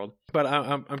insect world. But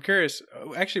I'm curious.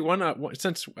 Actually,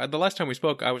 since the last time we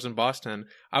spoke, I was in Boston.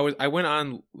 I went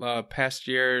on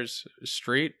Pasteur's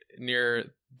street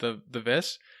near the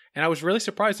Vis. And I was really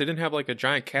surprised they didn't have like a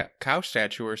giant cow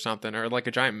statue or something, or like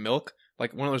a giant milk,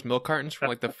 like one of those milk cartons from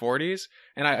like the 40s.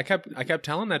 And I kept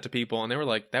telling that to people, and they were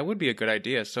like, "That would be a good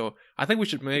idea." So I think we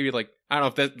should maybe I don't know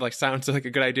if that like sounds like a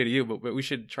good idea to you, but we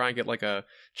should try and get like a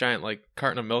giant like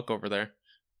carton of milk over there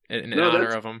in honor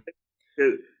of them.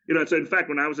 So in fact,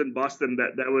 when I was in Boston,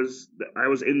 I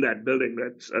was in that building.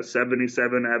 That's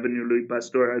 77 Avenue Louis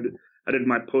Pasteur. I did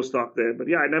my postdoc there, but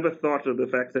yeah, I never thought of the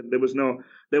fact that there was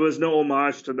no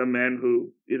homage to the man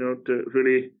who, to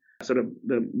really sort of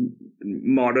the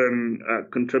modern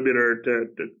contributor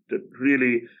to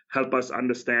really help us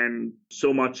understand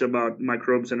so much about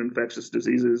microbes and infectious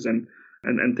diseases and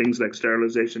things like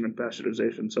sterilization and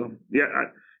pasteurization. So yeah,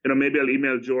 maybe I'll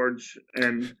email George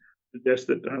and suggest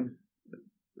that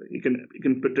you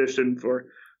can petition for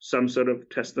some sort of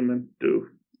testament to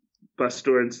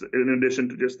Pasteur in addition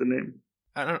to just the name.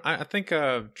 I think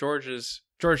George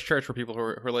Church, for people who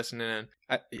are listening in.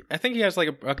 I think he has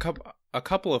like a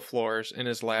couple of floors in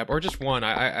his lab, or just one.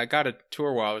 I got a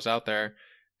tour while I was out there,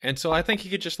 and so I think he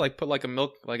could just like put like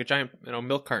a giant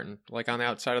milk carton like on the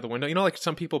outside of the window. Like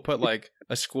some people put like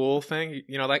a school thing.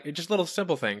 Like just little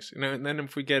simple things. And then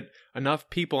if we get enough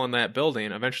people in that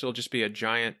building, eventually it'll just be a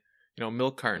giant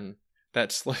milk carton.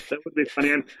 That would be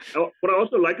funny. And what I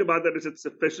also like about that is it's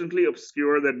sufficiently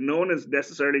obscure that no one is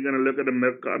necessarily going to look at a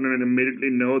milk carton and immediately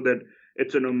know that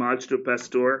it's an homage to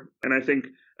Pasteur. And I think,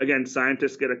 again,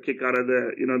 scientists get a kick out of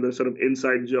the sort of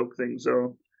inside joke thing.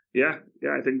 So yeah,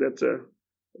 I think that's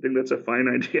a fine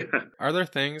idea. Are there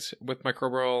things with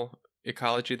microbial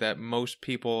ecology that most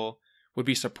people would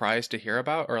be surprised to hear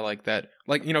about, or like that,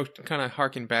 like, kind of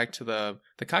harking back to the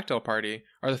cocktail party?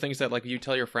 Are there things that like you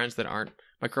tell your friends that aren't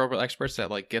microbial experts that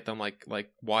like get them like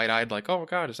wide-eyed, like, oh my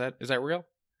God, is that real?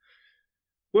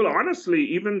 Well, honestly,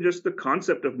 even just the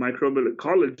concept of microbial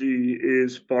ecology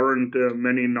is foreign to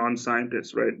many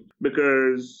non-scientists, right?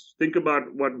 Because think about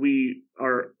what we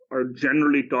are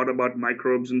generally taught about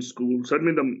microbes in school.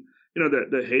 Certainly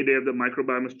the heyday of the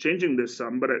microbiome is changing this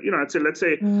some, but let's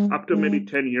say up to maybe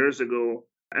 10 years ago,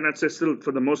 and I'd say still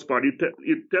for the most part,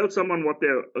 you tell someone what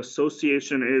their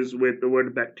association is with the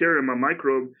word bacterium or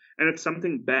microbe, and it's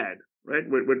something bad, right?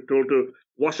 We're told to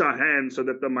wash our hands so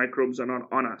that the microbes are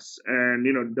not on us, and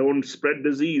don't spread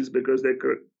disease because they're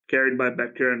carried by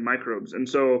bacteria and microbes. And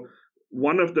so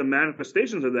one of the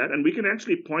manifestations of that, and we can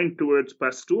actually point towards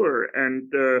Pasteur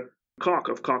and Koch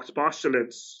of Koch's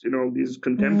postulates, these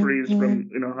contemporaries from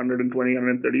 120,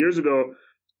 130 years ago,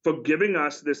 for giving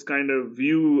us this kind of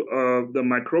view of the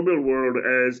microbial world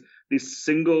as these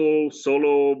single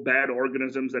solo bad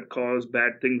organisms that cause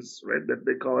bad things, right? That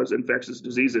they cause infectious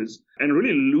diseases, and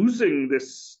really losing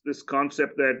this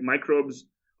concept that microbes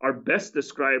are best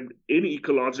described in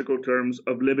ecological terms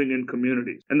of living in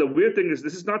communities. And the weird thing is,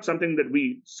 this is not something that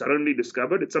we suddenly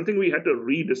discovered. It's something we had to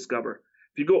rediscover.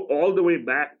 If you go all the way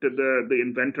back to the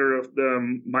inventor of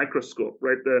the microscope,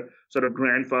 right, the sort of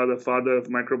father of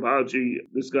microbiology,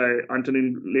 this guy,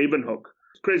 Antonin Leeuwenhoek,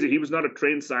 crazy. He was not a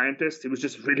trained scientist. He was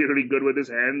just really, really good with his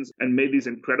hands and made these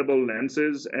incredible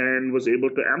lenses and was able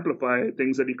to amplify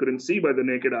things that he couldn't see by the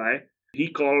naked eye. He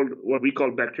called what we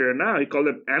call bacteria now, he called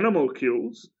them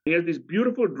animalcules. He has these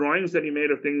beautiful drawings that he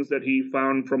made of things that he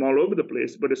found from all over the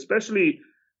place, but especially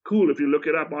cool, if you look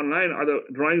it up online, are the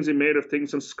drawings he made of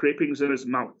things, some scrapings in his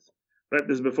mouth. Right?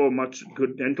 This is before much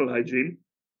good dental hygiene.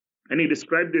 And he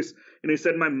described this, and he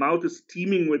said, my mouth is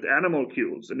teeming with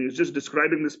animalcules. And he was just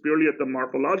describing this purely at the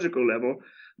morphological level.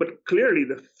 But clearly,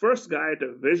 the first guy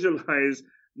to visualize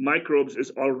microbes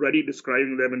is already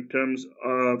describing them in terms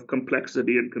of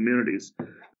complexity and communities.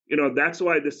 That's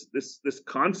why this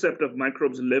concept of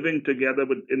microbes living together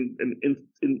with in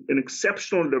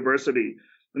exceptional diversity,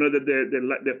 that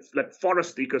they're like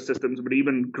forest ecosystems, but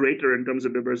even greater in terms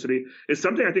of diversity, is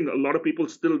something I think a lot of people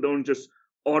still don't just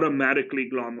automatically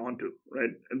glom onto,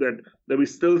 right? And that we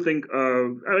still think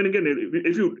of. I mean, again,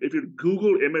 if you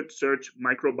Google image search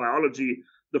microbiology,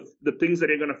 the things that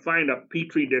you're going to find are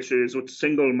petri dishes with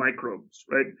single microbes,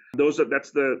 right?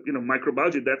 That's the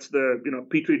microbiology. That's the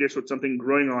petri dish with something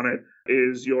growing on it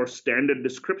is your standard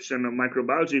description of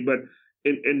microbiology. But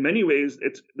in many ways,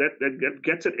 it's that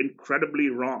gets it incredibly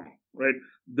wrong, right?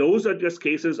 Those are just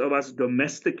cases of us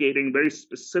domesticating very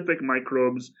specific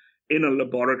microbes in a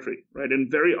laboratory, right? In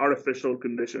very artificial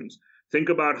conditions. Think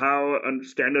about how a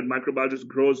standard microbiologist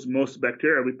grows most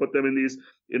bacteria. We put them in these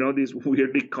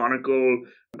weirdly conical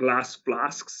glass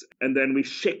flasks, and then we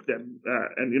shake them.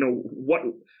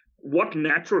 What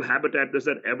natural habitat does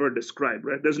that ever describe,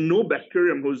 right? There's no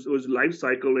bacterium whose life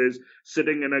cycle is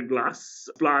sitting in a glass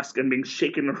flask and being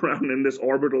shaken around in this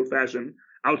orbital fashion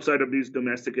outside of these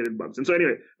domesticated bugs. And so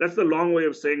anyway, that's the long way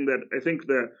of saying that I think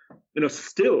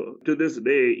still to this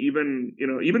day,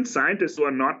 even scientists who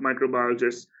are not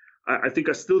microbiologists, I think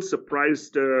are still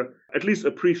surprised to at least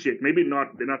appreciate, maybe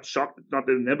they're not shocked, not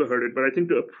that they've never heard it, but I think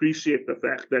to appreciate the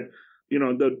fact that,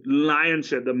 the lion's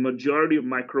share, the majority of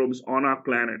microbes on our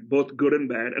planet, both good and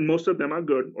bad, and most of them are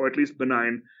good, or at least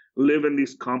benign, live in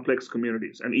these complex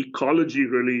communities. And ecology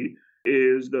really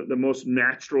is the most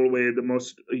natural way, the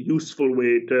most useful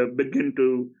way to begin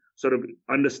to sort of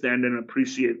understand and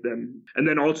appreciate them. And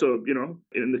then also,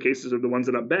 in the cases of the ones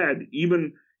that are bad,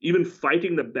 even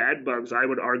fighting the bad bugs, I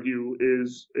would argue,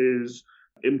 is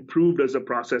improved as a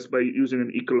process by using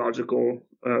an ecological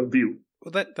view.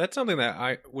 Well, that's something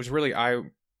that was really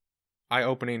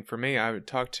eye-opening for me. I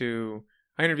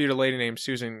interviewed a lady named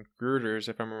Susan Gruders,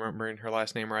 if I'm remembering her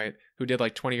last name right, who did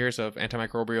like 20 years of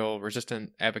antimicrobial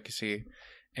resistant advocacy.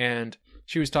 And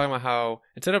she was talking about how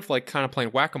instead of like kind of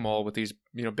playing whack-a-mole with these,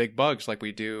 big bugs like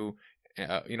we do,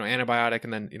 antibiotic,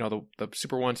 and then, the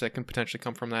super ones that can potentially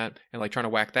come from that, and like trying to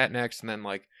whack that next, and then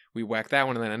like we whack that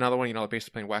one and then another one,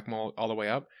 basically playing whack-a-mole all the way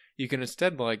up. You can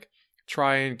instead like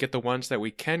try and get the ones that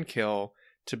we can kill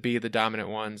to be the dominant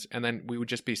ones, and then we would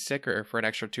just be sicker for an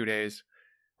extra 2 days.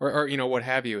 Or what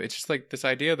have you. It's just like this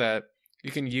idea that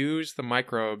you can use the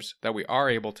microbes that we are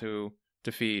able to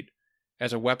defeat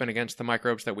as a weapon against the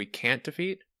microbes that we can't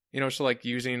defeat. So like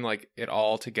using like it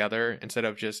all together instead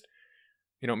of just,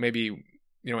 maybe,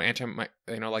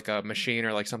 like a machine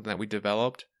or like something that we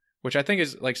developed, which I think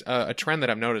is like a trend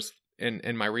that I've noticed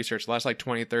in my research. The last like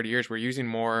 20, 30 years, we're using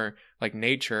more like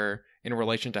nature in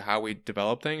relation to how we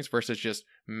develop things versus just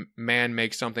man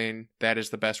makes something that is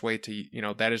the best way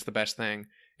to, that is the best thing.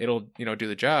 It'll, do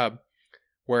the job,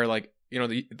 where like,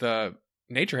 the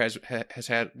nature has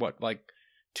had what, like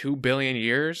 2 billion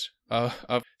years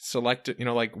of selected,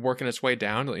 like working its way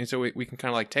down. And so we can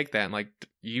kind of like take that and like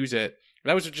use it.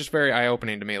 That was just very eye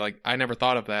opening to me. Like I never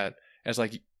thought of that as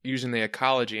like using the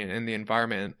ecology and the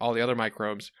environment and all the other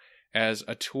microbes as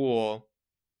a tool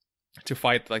to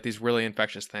fight like these really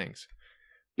infectious things.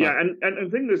 Yeah. And the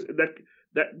thing is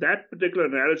that particular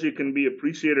analogy can be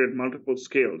appreciated at multiple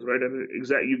scales, right? And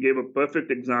you gave a perfect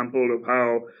example of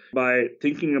how by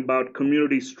thinking about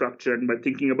community structure and by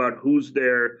thinking about who's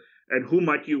there and who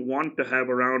might you want to have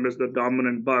around as the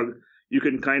dominant bug, you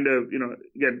can kind of,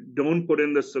 again, don't put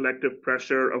in the selective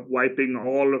pressure of wiping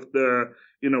all of the,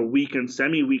 weak and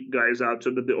semi-weak guys out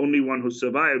so that the only one who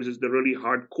survives is the really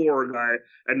hardcore guy.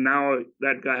 And now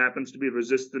that guy happens to be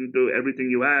resistant to everything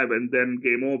you have, and then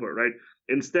game over, right?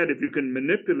 Instead, if you can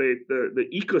manipulate the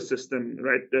ecosystem,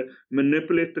 right,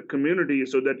 manipulate the community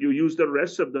so that you use the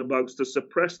rest of the bugs to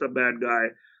suppress the bad guy,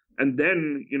 and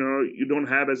then, you don't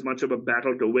have as much of a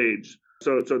battle to wage.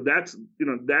 So that's,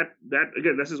 that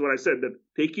again, this is what I said, that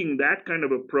taking that kind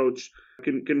of approach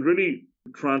can really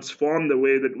transform the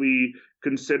way that we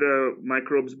consider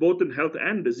microbes, both in health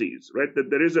and disease, right?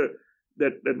 That there is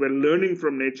that we're learning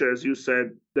from nature, as you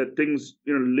said, that things,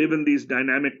 live in these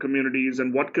dynamic communities,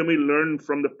 and what can we learn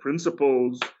from the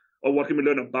principles, or what can we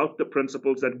learn about the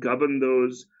principles that govern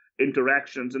those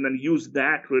interactions, and then use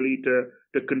that really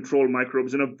to control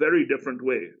microbes in a very different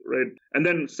way, right? And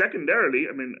then secondarily,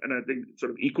 and I think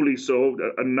sort of equally so,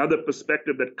 another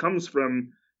perspective that comes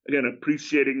from, again,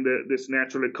 appreciating this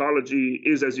natural ecology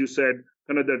is, as you said,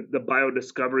 kind of the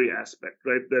biodiscovery aspect,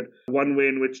 right? That one way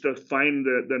in which to find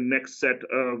the next set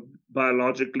of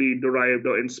biologically derived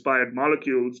or inspired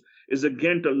molecules is,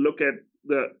 again, to look at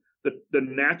the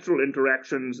natural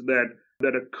interactions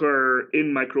that occur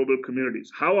in microbial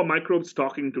communities. How are microbes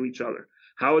talking to each other?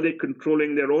 How are they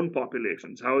controlling their own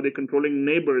populations? How are they controlling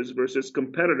neighbors versus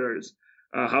competitors?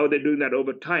 How are they doing that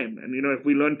over time? And if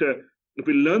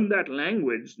we learn that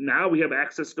language, now we have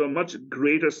access to a much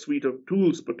greater suite of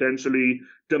tools potentially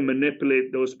to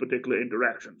manipulate those particular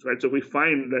interactions, right? So we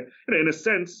find that, in a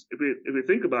sense, if we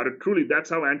think about it, truly that's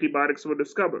how antibiotics were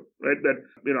discovered, right? That,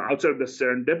 outside of the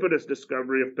serendipitous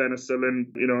discovery of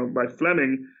penicillin, by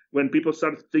Fleming, when people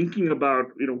started thinking about,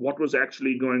 what was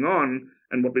actually going on,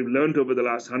 and what we've learned over the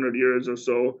last 100 years or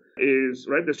so is,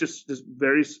 right, there's just this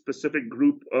very specific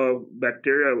group of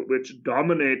bacteria which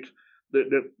dominate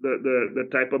the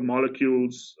type of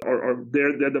molecules, or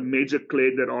they're the major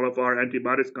clade that all of our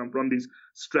antibiotics come from, these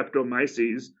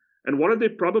streptomyces. And what are they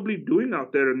probably doing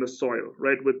out there in the soil,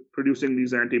 right, with producing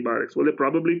these antibiotics? Well, they're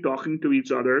probably talking to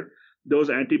each other. Those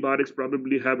antibiotics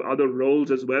probably have other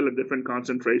roles as well at different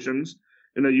concentrations,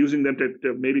 using them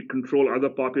to maybe control other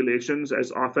populations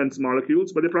as offense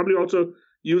molecules, but they're probably also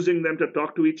using them to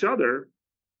talk to each other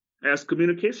as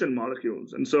communication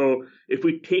molecules. And so if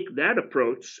we take that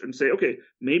approach and say, okay,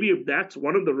 maybe if that's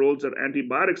one of the roles that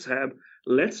antibiotics have,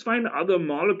 let's find other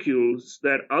molecules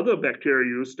that other bacteria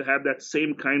use to have that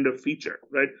same kind of feature,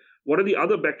 right? What are the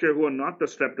other bacteria who are not the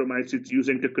streptomyces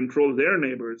using to control their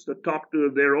neighbors, to talk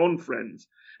to their own friends?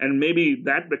 And maybe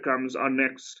that becomes our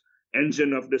next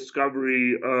engine of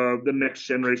discovery of the next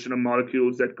generation of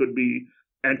molecules that could be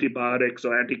antibiotics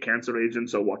or anti-cancer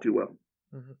agents or what you will.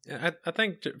 Mm-hmm. I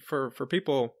think for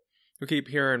people who keep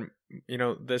hearing,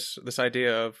 this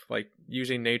idea of like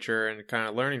using nature and kind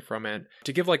of learning from it,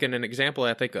 to give like an example,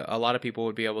 I think a lot of people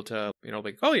would be able to,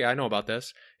 like, oh yeah, I know about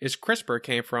this, is CRISPR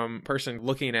came from a person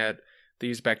looking at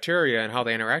these bacteria and how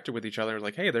they interacted with each other.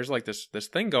 Like, hey, there's like this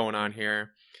thing going on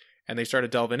here. And they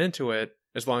started delving into it.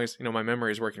 As long as, my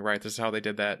memory is working right, this is how they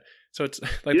did that. So it's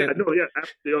like...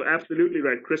 You're absolutely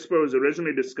right. CRISPR was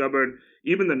originally discovered,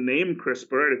 even the name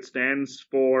CRISPR, it stands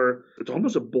for, it's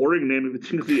almost a boring name if you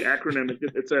think of the acronym.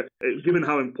 It's given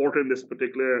how important this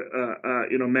particular,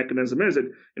 mechanism is.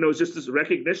 And, it's just this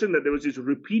recognition that there was these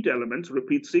repeat elements,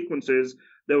 repeat sequences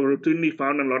that were routinely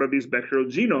found in a lot of these bacterial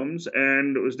genomes.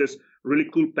 And it was this really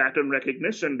cool pattern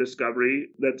recognition discovery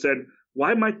that said,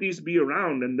 why might these be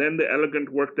around? And then the elegant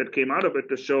work that came out of it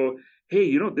to show,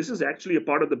 hey, this is actually a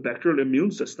part of the bacterial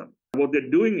immune system. What they're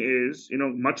doing is,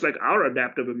 much like our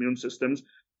adaptive immune systems,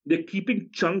 they're keeping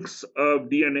chunks of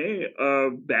DNA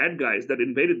of bad guys that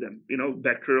invaded them,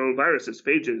 bacterial viruses,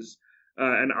 phages,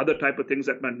 and other type of things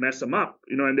that might mess them up,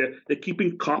 and they're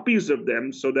keeping copies of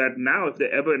them so that now if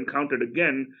they're ever encountered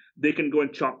again, they can go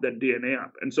and chop that DNA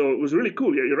up. And so it was really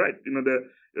cool. Yeah, you're right.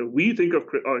 We think of,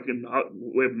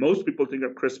 where most people think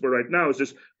of CRISPR right now is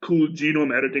this cool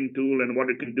genome editing tool and what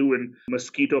it can do in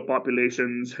mosquito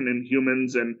populations and in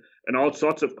humans and all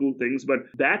sorts of cool things. But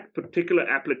that particular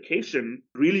application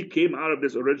really came out of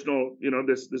this original,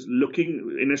 this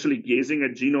looking, initially gazing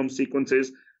at genome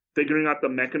sequences, figuring out the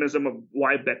mechanism of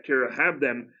why bacteria have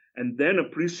them, and then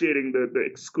appreciating the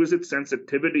exquisite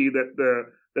sensitivity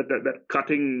that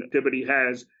cutting activity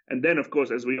has. And then, of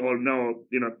course, as we all know,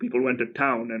 people went to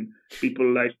town, and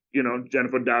people like,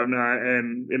 Jennifer Doudna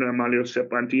and, Emilio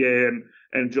Charpentier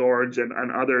and George and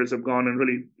others have gone and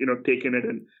really, taken it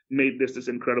and made this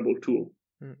incredible tool.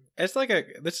 This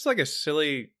is like a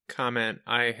silly comment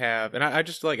I have. And I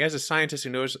just, like, as a scientist who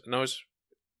knows,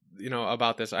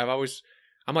 about this,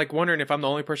 I'm like wondering if I'm the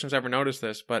only person who's ever noticed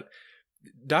this, but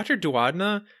Dr.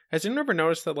 Doudna, has anyone ever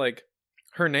noticed that, like,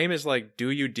 her name is like "Do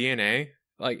You DNA"?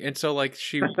 Like, and so like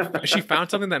she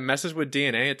found something that messes with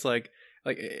DNA. It's like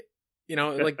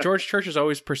George Church is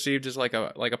always perceived as like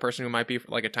a person who might be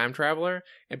like a time traveler.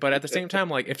 But at the same time,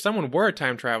 like, if someone were a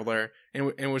time traveler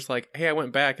and was like, hey, I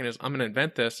went back and I'm gonna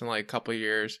invent this in like a couple of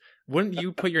years, wouldn't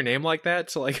you put your name like that?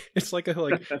 So like it's like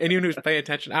anyone who's paying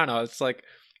attention, I don't know. It's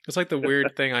like the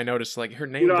weird thing I noticed. Like, her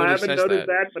name. I haven't noticed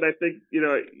that, but I think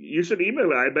you should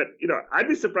email her. But I'd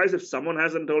be surprised if someone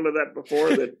hasn't told her that before.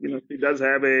 That she does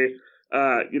have a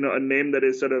a name that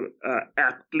is sort of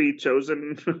aptly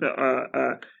chosen,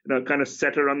 kind of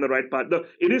set her on the right path. Though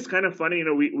it is kind of funny,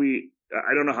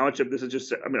 I don't know how much of this is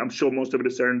just, I mean, I'm sure most of it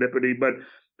is serendipity, but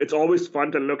it's always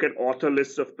fun to look at author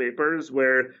lists of papers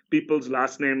where people's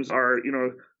last names are,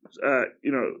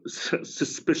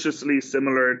 suspiciously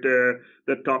similar to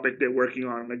the topic they're working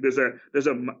on. Like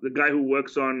the guy who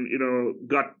works on,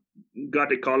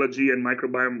 gut ecology and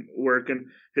microbiome work, and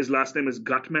his last name is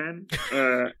Gutman.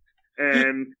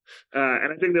 And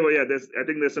I think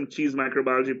there's some cheese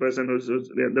microbiology person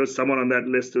there was someone on that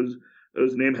list whose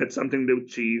name had something to do with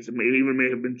cheese. It may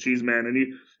have been Cheese Man,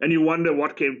 and you wonder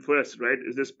what came first, right?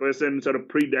 Is this person sort of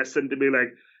predestined to be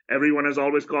like, everyone has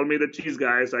always called me the cheese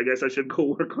guy, so I guess I should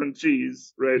go work on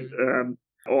cheese, right?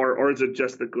 Or is it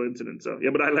just a coincidence? So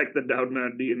yeah, but I like the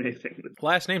Doudna DNA thing.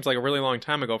 Last name's like a really long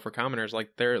time ago for commoners.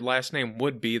 Like their last name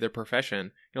would be their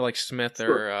profession, like Smith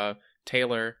or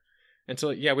Taylor, and so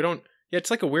yeah, we don't. Yeah,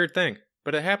 it's like a weird thing,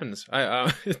 but it happens.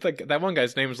 It's like that one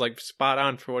guy's name is like spot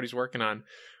on for what he's working on.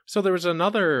 So there was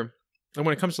another, and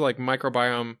when it comes to like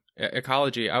microbiome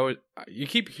ecology, you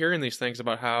keep hearing these things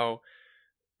about how,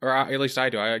 or at least I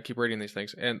do, I keep reading these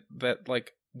things, and that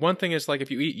like one thing is like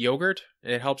if you eat yogurt,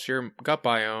 it helps your gut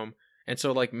biome, and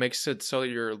so like makes it so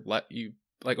you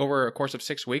like over a course of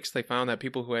 6 weeks, they found that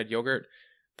people who had yogurt,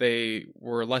 they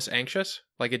were less anxious,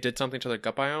 like it did something to their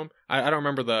gut biome. I don't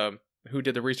remember who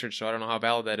did the research, so I don't know how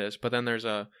valid that is. But then there's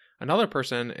another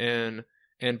person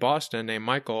in Boston named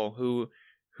Michael who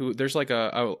there's like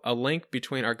a link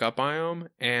between our gut biome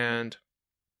and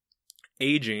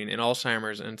aging and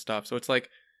Alzheimer's and stuff. So it's like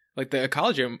the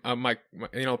ecology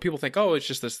of people think, oh, it's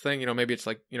just this thing, maybe it's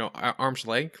like, arm's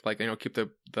length, like, keep the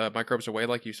microbes away,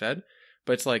 like you said.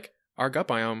 But it's like our gut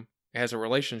biome has a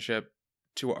relationship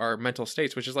to our mental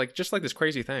states, which is like just like this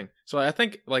crazy thing. So I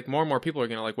think like more and more people are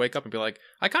gonna like wake up and be like,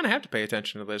 I kind of have to pay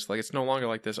attention to this. Like it's no longer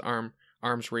like this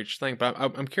arm's reach thing. But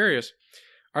I'm curious,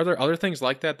 are there other things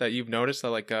like that you've noticed that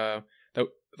like that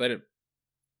it,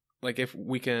 like if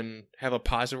we can have a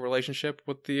positive relationship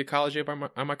with the ecology of our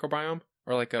microbiome?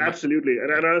 Or like absolutely,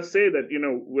 and I'll say that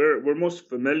we're most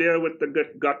familiar with the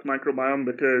gut microbiome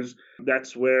because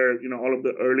that's where all of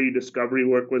the early discovery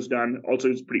work was done.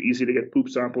 Also, it's pretty easy to get poop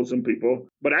samples from people.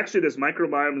 But actually, there's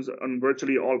microbiomes on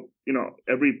virtually all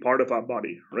every part of our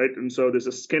body, right? And so there's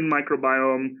a skin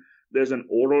microbiome, there's an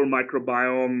oral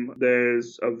microbiome,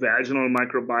 there's a vaginal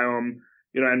microbiome.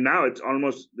 And now it's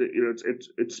almost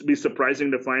it's be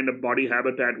surprising to find a body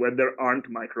habitat where there aren't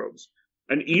microbes.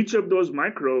 And each of those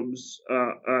microbes,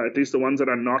 at least the ones that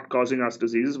are not causing us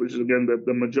diseases, which is, again,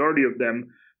 the majority of them,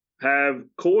 have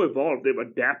co-evolved. They've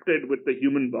adapted with the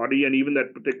human body and even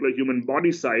that particular human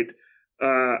body site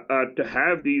to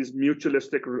have these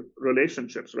mutualistic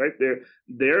relationships, right?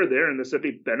 They're there in the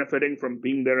city benefiting from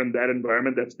being there in that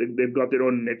environment. They've got their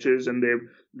own niches and they've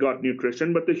got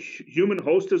nutrition. But the human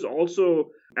host is also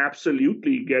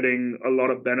absolutely getting a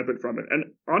lot of benefit from it.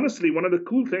 And honestly, one of the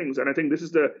cool things, and I think this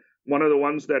is one of the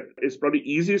ones that is probably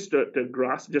easiest to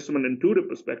grasp just from an intuitive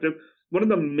perspective, one of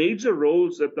the major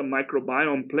roles that the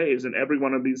microbiome plays in every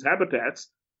one of these habitats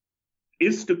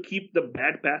is to keep the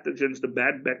bad pathogens, the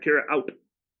bad bacteria out,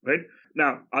 right?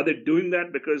 Now, are they doing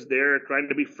that because they're trying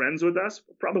to be friends with us?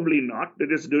 Probably not. They're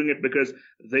just doing it because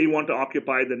they want to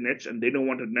occupy the niche and they don't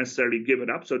want to necessarily give it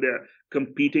up. So they're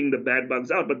competing the bad bugs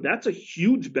out. But that's a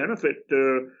huge benefit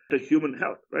to human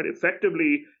health, right?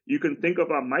 Effectively, you can think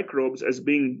of our microbes as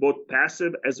being both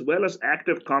passive as well as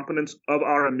active components of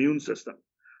our immune system.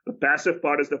 The passive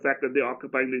part is the fact that they're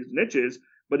occupying these niches,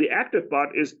 but the active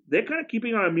part is they're kind of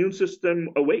keeping our immune system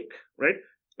awake, right?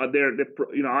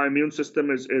 Our immune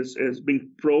system is being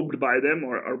probed by them,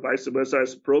 or vice versa,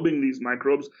 is probing these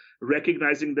microbes,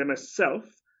 recognizing them as self,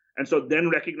 and so then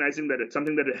recognizing that it's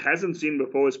something that it hasn't seen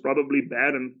before is probably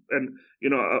bad and an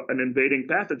invading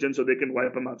pathogen, so they can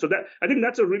wipe them out. So that I think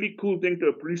that's a really cool thing to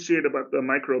appreciate about the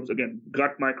microbes. Again,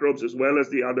 gut microbes as well as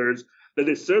the others, that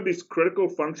they serve these critical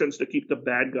functions to keep the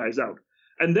bad guys out.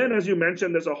 And then, as you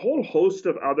mentioned, there's a whole host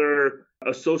of other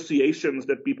associations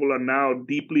that people are now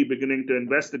deeply beginning to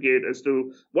investigate as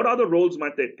to what other roles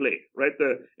might they play, right?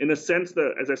 In a sense,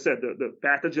 as I said, the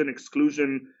pathogen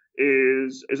exclusion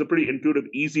is a pretty intuitive,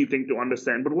 easy thing to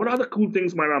understand. But what other cool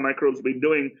things might our microbes be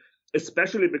doing,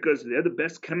 especially because they're the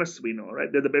best chemists we know, right?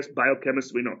 They're the best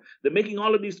biochemists we know. They're making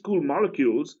all of these cool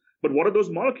molecules, but what are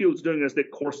those molecules doing as they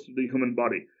course through the human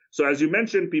body? So as you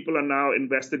mentioned, people are now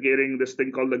investigating this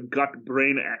thing called the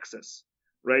gut-brain axis.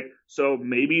 right? So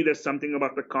maybe there's something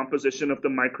about the composition of the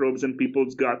microbes in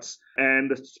people's guts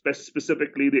and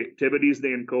specifically the activities they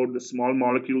encode, the small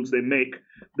molecules they make,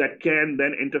 that can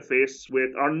then interface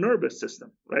with our nervous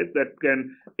system, right? That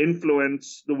can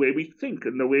influence the way we think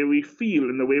and the way we feel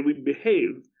and the way we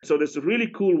behave. So there's really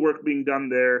cool work being done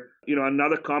there.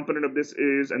 Another component of this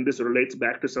is, and this relates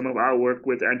back to some of our work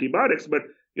with antibiotics, but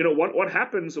what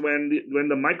happens when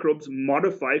the microbes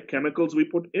modify chemicals we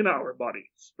put in our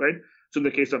bodies, right? So in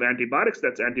the case of antibiotics,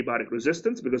 that's antibiotic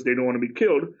resistance because they don't want to be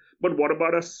killed. But what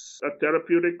about a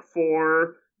therapeutic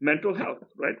for mental health,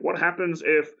 right? What happens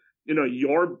if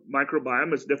your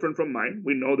microbiome is different from mine?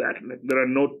 We know that there are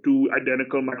no two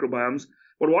identical microbiomes.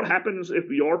 But what happens if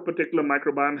your particular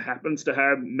microbiome happens to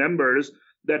have members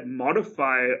that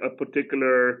modify a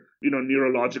particular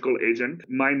neurological agent?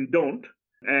 Mine don't.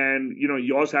 And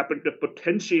yours happen to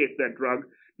potentiate that drug.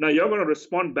 Now you're going to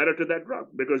respond better to that drug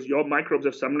because your microbes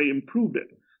have suddenly improved it.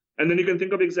 And then you can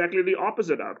think of exactly the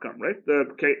opposite outcome, right?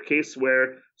 The case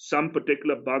where some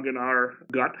particular bug in our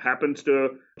gut happens to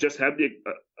just have the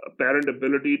apparent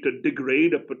ability to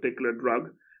degrade a particular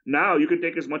drug. Now you can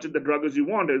take as much of the drug as you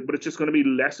want, but it's just going to be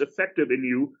less effective in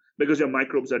you because your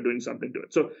microbes are doing something to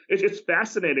it. So it's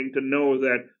fascinating to know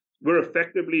that we're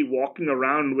effectively walking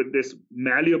around with this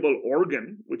malleable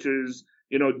organ, which is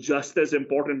just as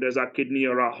important as our kidney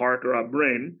or our heart or our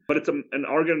brain. But it's an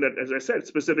organ that, as I said,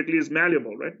 specifically is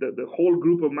malleable, right? The whole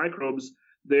group of microbes,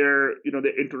 they're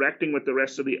interacting with the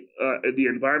rest of the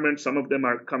environment. Some of them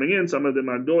are coming in, some of them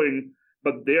are going,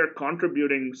 but they're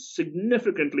contributing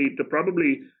significantly to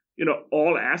probably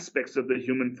all aspects of the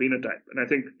human phenotype. And I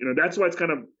think that's why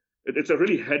it's a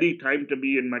really heady time to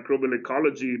be in microbial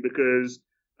ecology because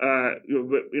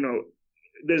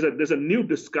there's a new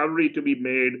discovery to be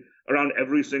made around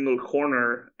every single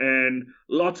corner and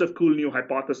lots of cool new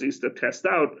hypotheses to test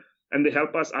out. And they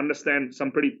help us understand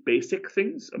some pretty basic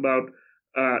things about,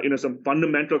 some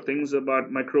fundamental things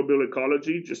about microbial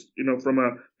ecology, just, from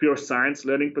a pure science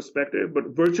learning perspective.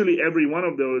 But virtually every one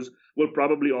of those will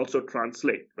probably also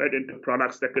translate, right, into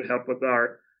products that could help with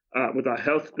our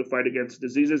health to fight against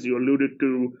diseases. You alluded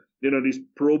to, these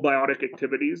probiotic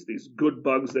activities, these good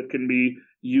bugs that can be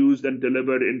used and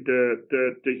delivered into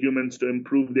to humans to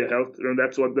improve their health.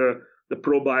 That's what the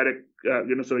probiotic,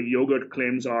 sort of yogurt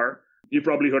claims are. You've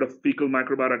probably heard of fecal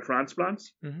microbiota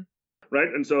transplants, right?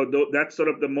 And so that's sort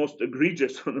of the most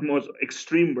egregious, or the most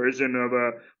extreme version of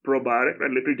a probiotic,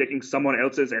 right? Literally taking someone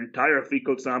else's entire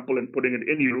fecal sample and putting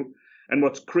it in you. And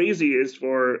what's crazy is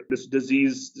for this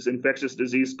infectious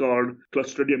disease called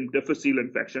Clostridium difficile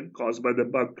infection caused by the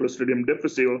bug Clostridium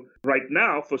difficile, right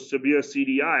now for severe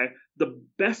CDI, the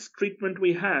best treatment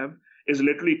we have is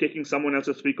literally taking someone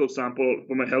else's fecal sample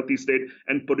from a healthy state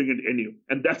and putting it in you.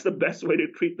 And that's the best way to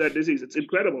treat that disease. It's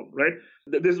incredible, right?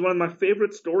 This is one of my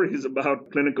favorite stories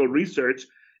about clinical research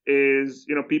is,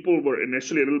 people were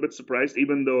initially a little bit surprised,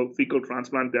 even though fecal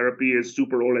transplant therapy is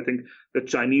super old. I think the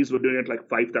Chinese were doing it like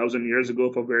 5,000 years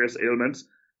ago for various ailments.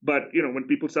 But, when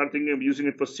people started thinking of using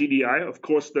it for CDI, of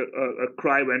course, a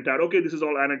cry went out, okay, this is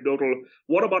all anecdotal.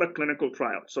 What about a clinical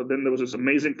trial? So then there was this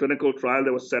amazing clinical trial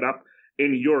that was set up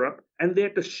in Europe, and they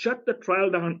had to shut the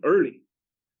trial down early,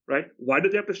 right? Why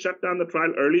did they have to shut down the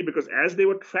trial early? Because as they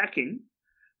were tracking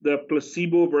the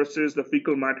placebo versus the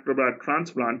fecal microbiota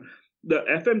transplant, the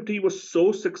FMT was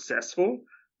so successful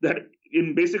that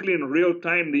in real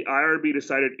time, the IRB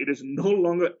decided it is no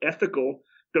longer ethical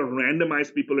to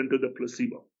randomize people into the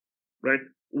placebo, right?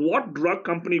 What drug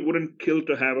company wouldn't kill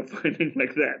to have a finding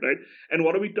like that, right? And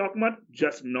what are we talking about?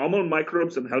 Just normal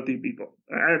microbes and healthy people.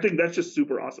 I think that's just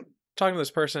super awesome. Talking to this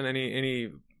person,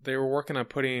 they were working on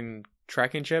putting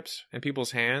tracking chips in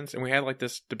people's hands, and we had like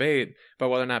this debate about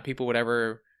whether or not people would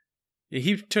ever.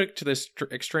 He took to this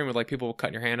extreme with like people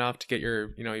cutting your hand off to get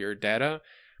your data.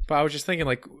 But I was just thinking,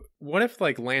 like, what if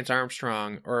like Lance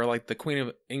Armstrong or like the Queen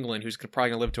of England, who's probably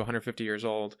gonna live to 150 years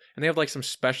old, and they have like some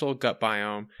special gut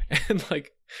biome, and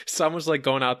like someone's like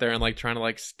going out there and like trying to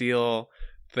like steal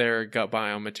their gut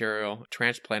biome material,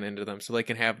 transplant into them, so they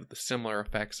can have the similar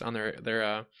effects on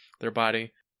their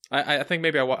body. I think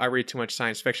maybe I read too much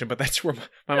science fiction, but that's where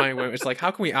my mind went. It's like,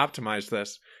 how can we optimize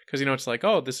this? Because, it's like,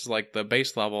 oh, this is like the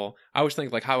base level. I always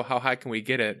think like, how high can we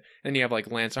get it? And you have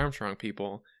like Lance Armstrong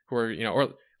people who are,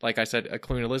 or like I said,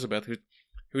 Queen Elizabeth,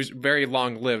 who's very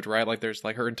long lived, right? Like there's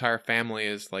like her entire family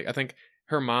is like, I think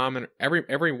her mom and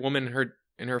every woman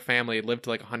in her family lived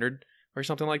to like 100 or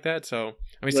something like that. So,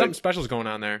 I mean, something special is going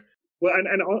on there. Well,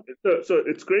 so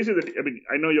it's crazy that,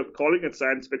 I know you're calling it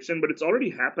science fiction, but it's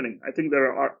already happening. I think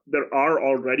there are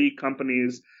already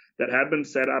companies that have been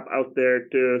set up out there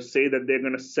to say that they're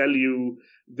going to sell you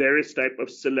various type of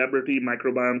celebrity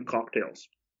microbiome cocktails,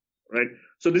 right?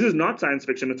 So this is not science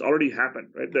fiction. It's already happened,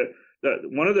 right?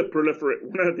 One of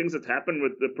the things that's happened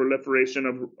with the proliferation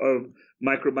of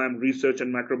microbiome research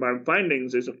and microbiome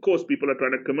findings is, of course, people are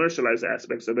trying to commercialize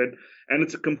aspects of it, and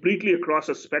it's completely across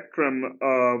a spectrum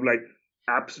of like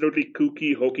absolutely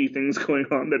kooky, hokey things going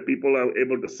on that people are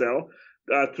able to sell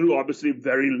through obviously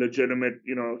very legitimate,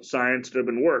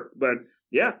 science-driven work. But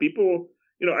yeah, people.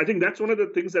 I think that's one of the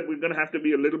things that we're going to have to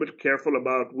be a little bit careful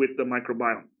about with the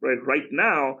microbiome, right? Right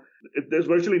now, there's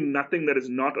virtually nothing that is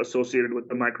not associated with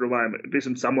the microbiome, at least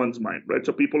in someone's mind, right?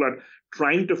 So people are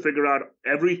trying to figure out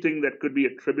everything that could be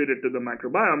attributed to the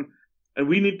microbiome. And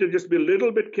we need to just be a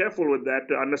little bit careful with that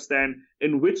to understand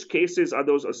in which cases are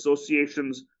those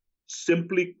associations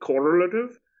simply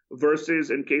correlative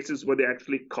versus in cases where they're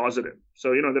actually causative.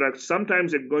 So, there are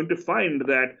sometimes you're going to find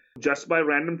that just by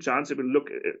random chance, if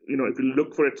you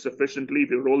look for it sufficiently,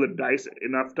 if you roll the dice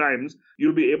enough times,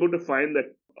 you'll be able to find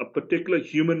that a particular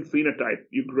human phenotype,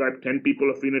 you grab 10 people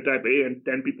of phenotype A and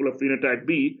 10 people of phenotype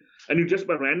B, and you just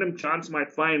by random chance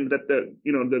might find that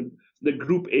the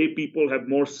group A people have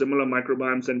more similar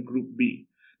microbiomes than group B.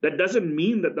 That doesn't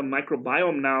mean that the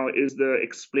microbiome now is the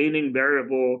explaining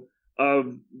variable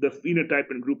of the phenotype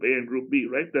in group A and group B,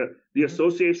 right? The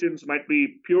associations might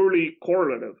be purely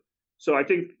correlative. So I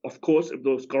think, of course, if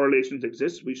those correlations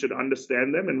exist, we should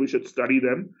understand them and we should study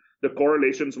them. The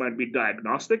correlations might be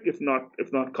diagnostic, if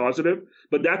not causative.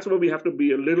 But that's where we have to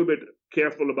be a little bit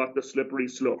careful about the slippery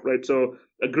slope, right? So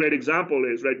a great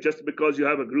example is, right, just because you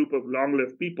have a group of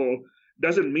long-lived people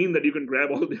doesn't mean that you can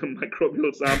grab all their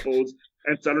microbial samples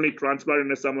and suddenly transplant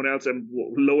into someone else and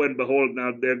lo and behold,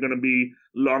 now they're going to be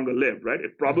longer lived, right?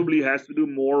 It probably has to do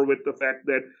more with the fact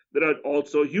that there are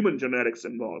also human genetics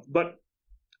involved. But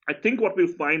I think what we'll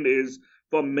find is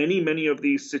for many, many of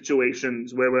these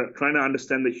situations where we're trying to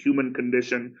understand the human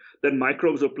condition, that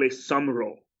microbes will play some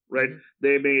role, right?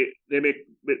 They may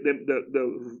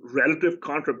the relative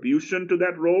contribution to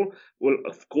that role will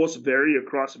of course vary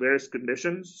across various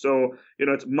conditions. So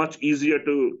it's much easier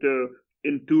to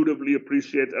intuitively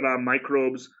appreciate that our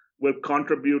microbes will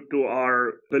contribute to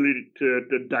our ability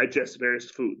to digest various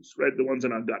foods, right? The ones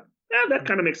in our gut. Yeah, that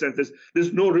kind of makes sense.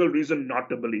 There's no real reason not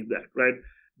to believe that, right?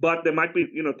 But there might be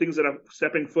things that are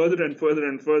stepping further and further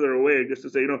and further away, just to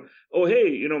say oh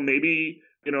hey, maybe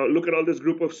look at all this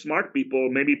group of smart people.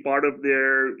 Maybe part of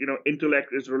their,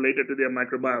 intellect is related to their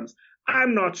microbiomes.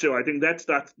 I'm not sure. I think that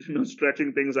starts,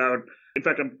 stretching things out. In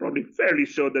fact, I'm probably fairly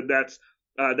sure that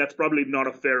that's probably not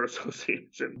a fair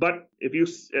association. But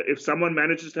if someone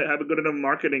manages to have a good enough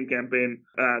marketing campaign,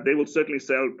 they will certainly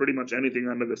sell pretty much anything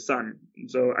under the sun.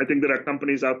 So I think there are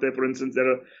companies out there, for instance,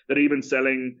 that are even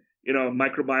selling,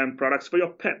 microbiome products for your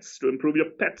pets to improve your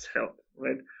pet's health,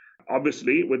 right?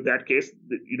 Obviously, with that case,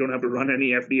 you don't have to run any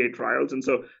FDA trials. And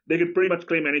so they could pretty much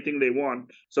claim anything they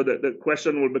want. So the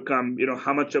question will become,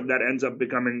 how much of that ends up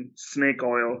becoming snake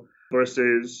oil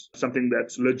versus something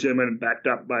that's legitimate and backed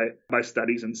up by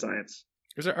studies and science.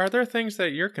 Are there things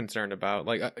that you're concerned about,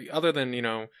 like other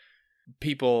than,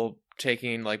 people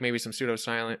taking like maybe some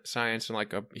pseudoscience and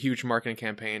like a huge marketing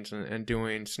campaigns and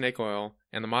doing snake oil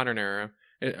in the modern era?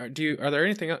 Are there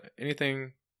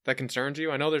anything that concerns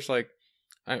you? I know there's like,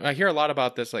 I hear a lot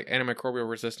about this, like antimicrobial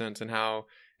resistance and how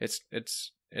it's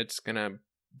gonna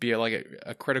be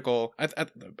a critical. I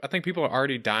think people are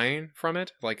already dying from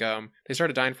it. Like they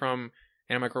started dying from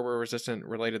antimicrobial resistant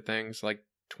related things like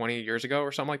 20 years ago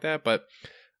or something like that. But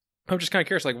I'm just kind of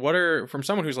curious, like from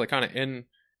someone who's like kind of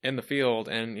in the field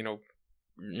and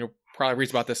probably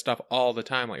reads about this stuff all the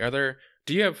time. Like,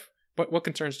 what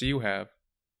concerns do you have?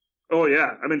 Oh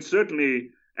yeah, I mean certainly.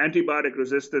 Antibiotic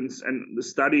resistance and the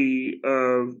study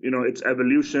of its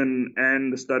evolution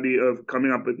and the study of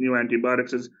coming up with new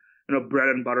antibiotics is bread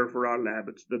and butter for our lab.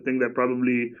 It's the thing that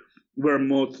probably we're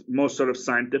most sort of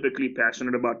scientifically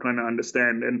passionate about trying to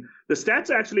understand. And the stats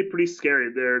are actually pretty scary.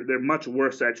 They're much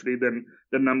worse actually than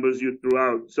the numbers you threw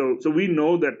out. So we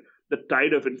know that the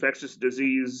tide of infectious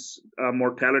disease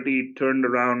mortality turned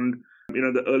around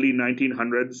the early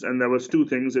 1900s, and there was two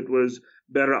things. It was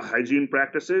better hygiene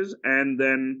practices and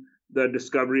then the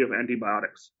discovery of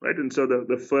antibiotics, right? And so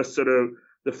the first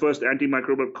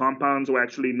antimicrobial compounds were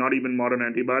actually not even modern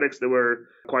antibiotics. They were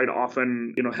quite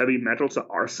often, heavy metals. So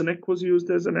arsenic was used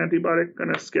as an antibiotic,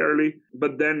 kind of scarily.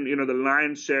 But then, the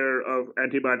lion's share of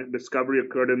antibiotic discovery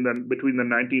occurred between the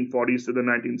 1940s to the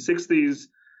 1960s.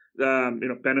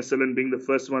 Penicillin being the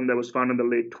first one that was found in the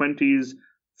late 20s.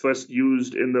 First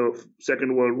used in the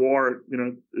Second World War,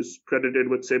 is credited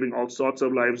with saving all sorts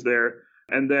of lives there.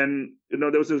 And then, there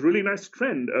was this really nice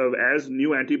trend of as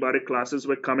new antibiotic classes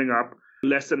were coming up,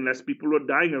 less and less people were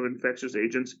dying of infectious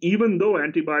agents, even though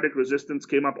antibiotic resistance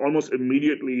came up almost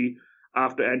immediately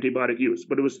after antibiotic use.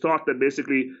 But it was thought that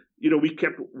basically, we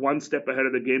kept one step ahead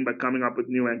of the game by coming up with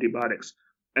new antibiotics.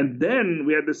 And then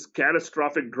we had this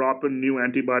catastrophic drop in new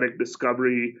antibiotic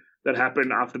discovery that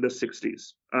happened after the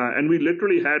 60s. And we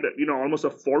literally had, almost a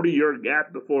 40-year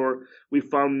gap before we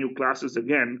found new classes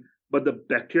again. But the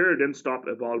bacteria didn't stop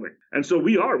evolving. And so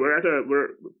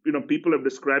people have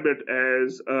described it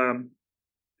as,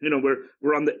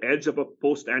 we're on the edge of a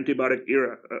post-antibiotic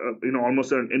era,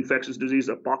 almost an infectious disease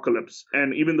apocalypse.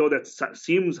 And even though that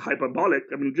seems hyperbolic,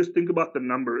 just think about the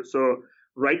numbers. So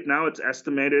right now it's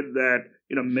estimated that,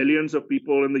 millions of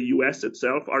people in the U.S.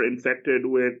 itself are infected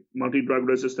with multi-drug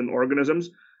resistant organisms,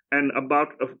 and about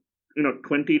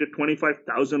 20 to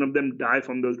 25,000 of them die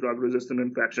from those drug resistant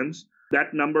infections.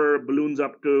 That number balloons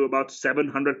up to about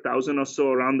 700,000 or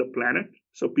so around the planet.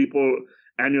 So people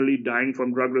annually dying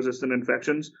from drug resistant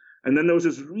infections. And then there was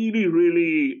this really,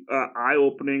 really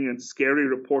eye-opening and scary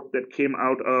report that came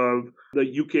out of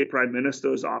the UK Prime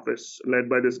Minister's office, led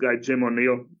by this guy, Jim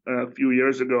O'Neill, a few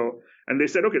years ago. And they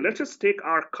said, okay, let's just take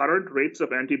our current rates of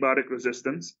antibiotic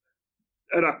resistance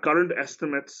and our current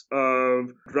estimates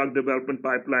of drug development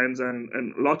pipelines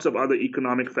and lots of other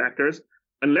economic factors,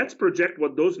 and let's project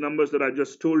what those numbers that I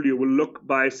just told you will look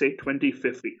by, say,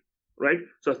 2050, right?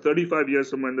 So 35 years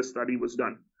from when the study was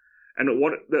done. And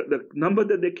what the number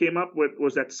that they came up with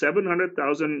was that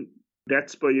 700,000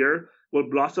 deaths per year will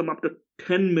blossom up to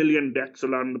 10 million deaths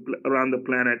around the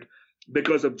planet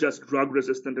because of just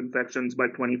drug-resistant infections by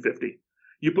 2050.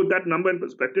 You put that number in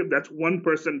perspective, that's one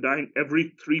person dying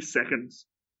every 3 seconds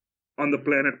on the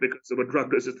planet because of a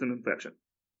drug-resistant infection,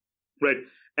 right?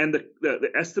 And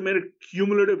the estimated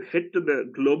cumulative hit to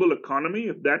the global economy,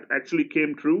 if that actually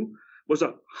came true, was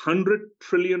 $100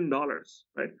 trillion,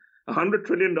 right? $100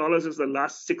 trillion is the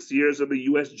last 6 years of the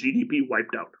US GDP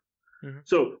wiped out. Mm-hmm.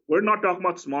 So we're not talking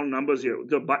about small numbers here.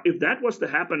 But if that was to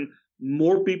happen,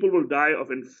 more people will die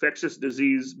of infectious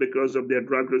disease because of their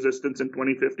drug resistance in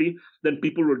 2050 than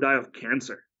people will die of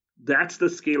cancer. That's the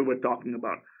scale we're talking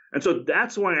about. And so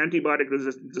that's why antibiotic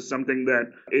resistance is something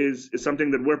that is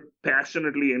something that we're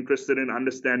passionately interested in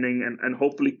understanding and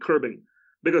hopefully curbing.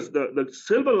 Because the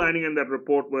silver lining in that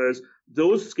report was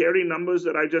those scary numbers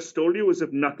that I just told you is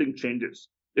if nothing changes.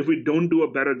 If we don't do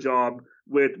a better job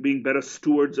with being better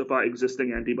stewards of our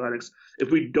existing antibiotics, if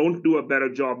we don't do a better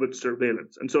job with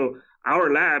surveillance. And so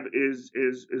our lab is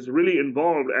really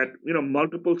involved at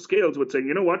multiple scales with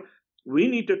saying, what? We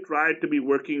need to try to be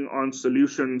working on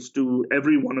solutions to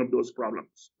every one of those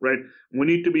problems, right? We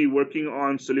need to be working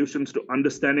on solutions to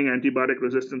understanding antibiotic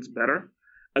resistance better.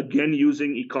 Again,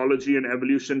 using ecology and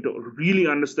evolution to really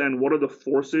understand what are the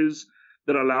forces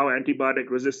that allow antibiotic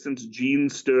resistance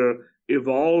genes to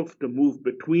evolve, to move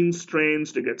between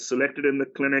strains, to get selected in the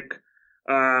clinic.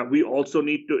 We also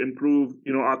need to improve,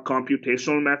 our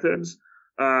computational methods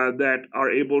that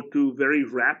are able to very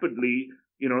rapidly,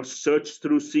 search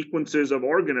through sequences of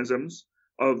organisms,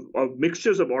 of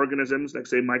mixtures of organisms, like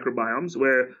say microbiomes,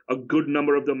 where a good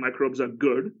number of the microbes are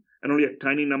good and only a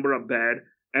tiny number are bad.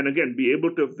 And again, be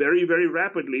able to very, very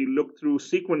rapidly look through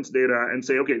sequence data and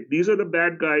say, okay, these are the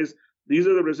bad guys, these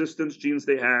are the resistance genes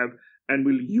they have, and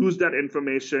we'll use that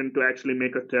information to actually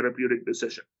make a therapeutic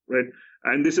decision, right?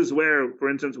 And this is where, for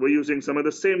instance, we're using some of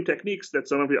the same techniques that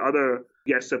some of the other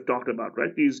guests have talked about,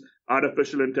 right? These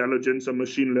artificial intelligence or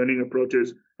machine learning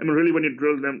approaches. Really, when you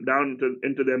drill them down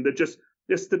into them,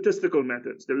 they're statistical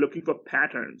methods. They're looking for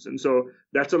patterns. And so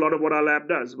that's a lot of what our lab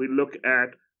does. We look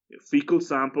at fecal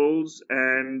samples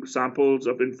and samples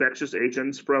of infectious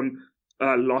agents from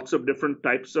lots of different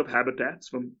types of habitats,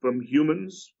 from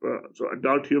humans, so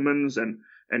adult humans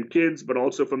and kids, but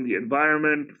also from the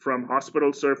environment, from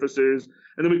hospital surfaces.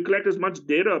 And then we collect as much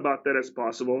data about that as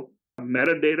possible,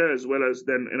 metadata, as well as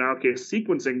then, in our case,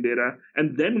 sequencing data.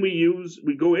 And then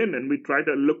we go in and we try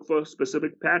to look for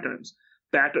specific patterns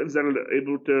that are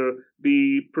able to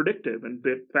be predictive and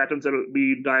patterns that will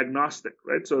be diagnostic,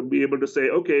 right? So be able to say,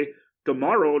 okay,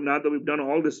 tomorrow, now that we've done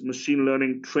all this machine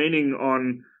learning training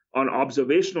on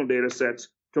observational data sets,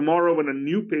 tomorrow when a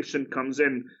new patient comes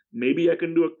in, maybe I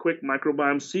can do a quick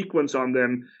microbiome sequence on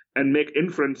them and make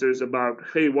inferences about,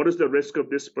 hey, what is the risk of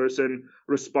this person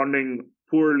responding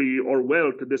poorly or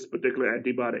well to this particular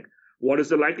antibiotic? What is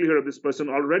the likelihood of this person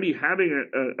already having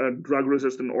a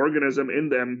drug-resistant organism in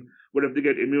them, but if they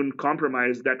get immune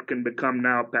compromised, that can become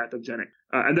now pathogenic?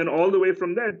 And then all the way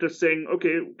from there to saying,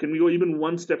 okay, can we go even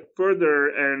one step further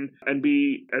and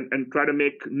try to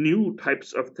make new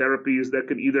types of therapies that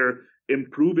can either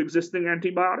improve existing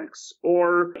antibiotics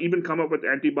or even come up with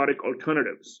antibiotic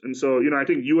alternatives. And so, I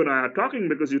think you and I are talking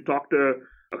because you talked to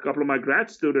a couple of my grad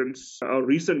students,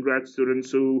 recent grad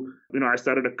students who, I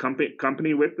started a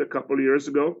company with a couple of years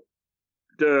ago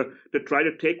to try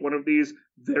to take one of these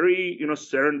very,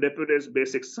 serendipitous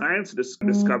basic science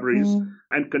discoveries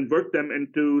and convert them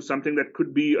into something that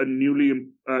could be a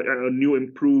new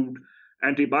improved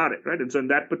antibiotic, right? And so in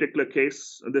that particular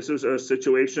case, this is a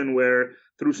situation where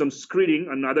through some screening,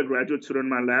 another graduate student in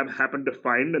my lab happened to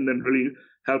find and then really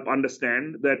help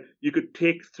understand that you could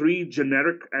take 3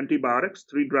 generic antibiotics,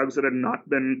 3 drugs that had not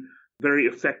been very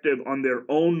effective on their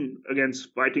own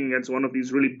fighting against one of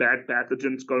these really bad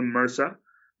pathogens called MRSA,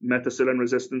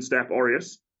 methicillin-resistant Staph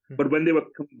aureus. But when they were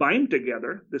combined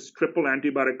together, this triple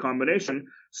antibiotic combination,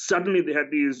 suddenly they had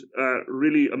these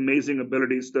really amazing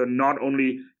abilities to not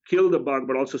only kill the bug,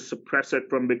 but also suppress it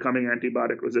from becoming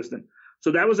antibiotic resistant.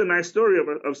 So that was a nice story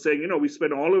of saying, we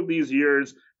spent all of these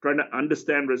years trying to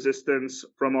understand resistance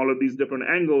from all of these different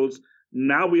angles.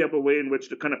 Now we have a way in which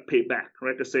to kind of pay back,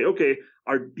 right? To say, okay,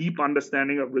 our deep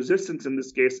understanding of resistance in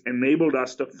this case enabled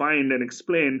us to find and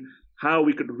explain how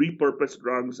we could repurpose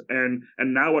drugs. And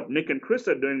now what Nick and Chris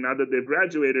are doing now that they've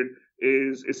graduated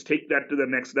is take that to the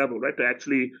next level, right? To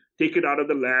actually take it out of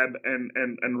the lab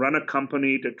and run a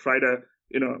company to try to,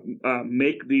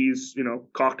 make these,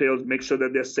 cocktails, make sure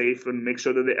that they're safe and make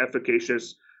sure that they're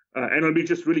efficacious. And it'll be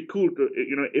just really cool to,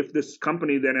 if this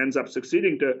company then ends up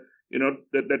succeeding to,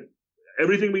 that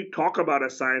everything we talk about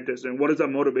as scientists and what is our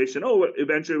motivation? Oh,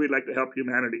 eventually we'd like to help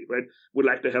humanity, right? We'd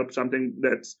like to help something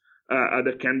that's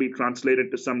that can be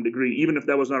translated to some degree, even if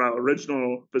that was not our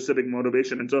original specific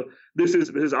motivation. And so this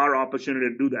is our opportunity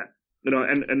to do that,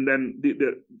 and then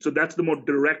so that's the more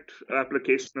direct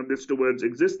application of this towards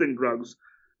existing drugs.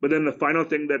 But then the final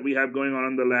thing that we have going on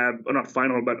in the lab, or not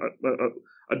final, but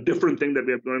a different thing that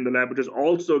we have going in the lab, which is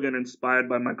also again inspired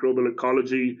by microbial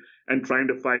ecology and trying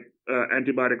to fight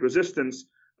antibiotic resistance,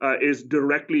 is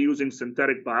directly using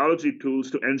synthetic biology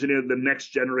tools to engineer the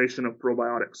next generation of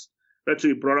probiotics.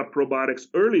 Actually brought up probiotics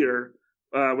earlier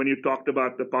when you talked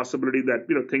about the possibility that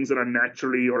things that are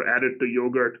naturally or added to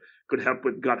yogurt could help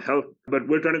with gut health. But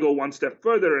we're trying to go one step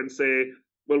further and say,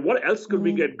 well, what else could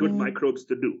we get good microbes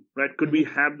to do, right? Could we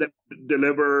have them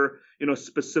deliver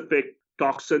specific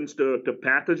toxins to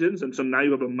pathogens? And so now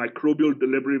you have a microbial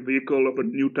delivery vehicle of a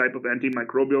new type of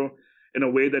antimicrobial in a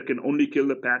way that can only kill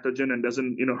the pathogen and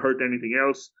doesn't hurt anything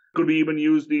else. Could we even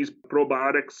use these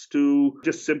probiotics to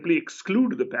just simply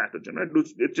exclude the pathogen, right?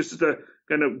 It's just a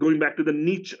kind of going back to the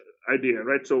niche idea,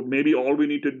 right? So maybe all we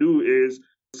need to do is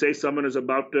say someone is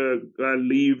about to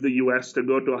leave the U.S. to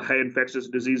go to a high infectious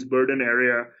disease burden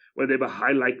area where they have a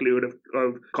high likelihood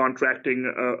of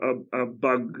contracting a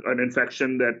bug, an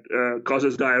infection that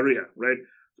causes diarrhea, right?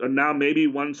 So now maybe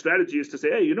one strategy is to say,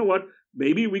 hey, you know what?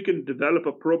 Maybe we can develop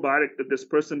a probiotic that this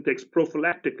person takes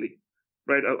prophylactically,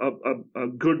 right? A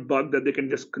good bug that they can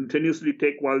just continuously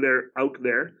take while they're out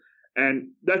there. And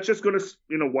that's just going to,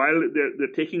 while they're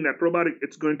taking that probiotic,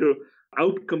 it's going to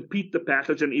outcompete the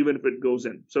pathogen even if it goes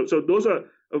in. So those are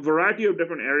a variety of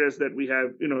different areas that we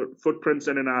have, footprints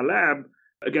in our lab.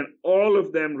 Again, all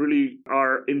of them really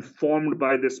are informed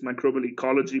by this microbial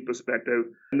ecology perspective,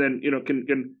 and then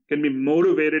can be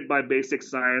motivated by basic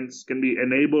science, can be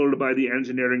enabled by the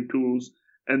engineering tools,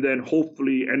 and then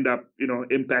hopefully end up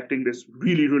impacting this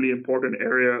really, really important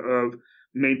area of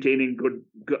maintaining good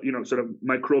sort of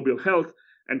microbial health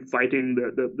and fighting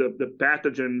the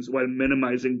pathogens while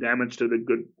minimizing damage to the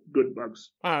good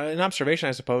bugs. An observation,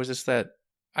 I suppose, is that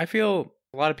I feel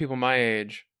a lot of people my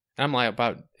age.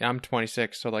 I'm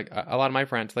 26, so like a lot of my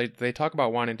friends, they talk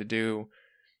about wanting to do,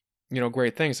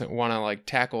 great things, that want to like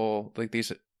tackle like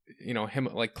these,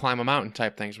 like climb a mountain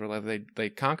type things where like they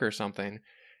conquer something,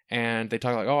 and they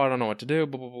talk like, oh, I don't know what to do,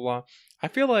 blah blah blah blah. I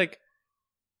feel like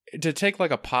to take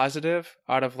like a positive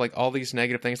out of like all these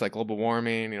negative things like global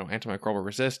warming, antimicrobial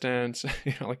resistance,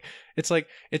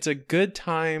 it's a good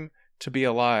time to be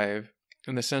alive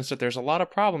in the sense that there's a lot of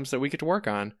problems that we get to work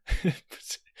on.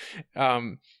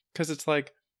 Because it's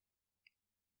like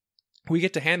we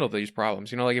get to handle these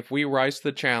problems, like if we rise to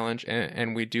the challenge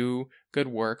and we do good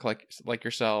work like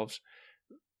yourselves,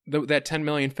 that 10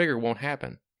 million figure won't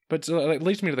happen. But so it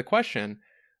leads me to the question: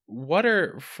 what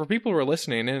are, for people who are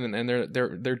listening in and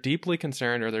they're deeply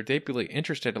concerned or they're deeply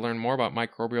interested to learn more about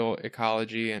microbial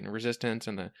ecology and resistance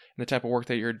and the type of work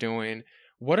that you're doing?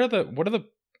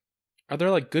 Are there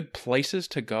like good places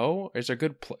to go? Is there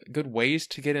good ways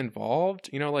to get involved?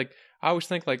 Like I always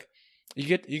think like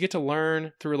you get to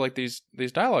learn through like these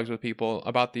dialogues with people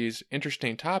about these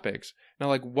interesting topics. Now,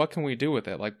 like what can we do with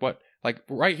it? Like Like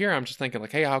right here, I'm just thinking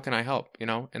like, hey, how can I help?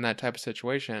 In that type of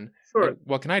situation, Sure. like,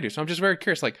 what can I do? So I'm just very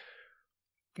curious, like,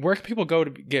 where can people go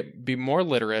to be more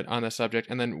literate on the subject?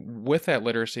 And then with that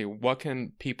literacy, what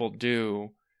can people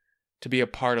do to be a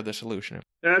part of the solution?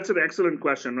 That's an excellent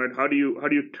question, right? How do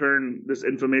you turn this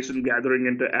information gathering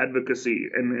into advocacy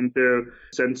and into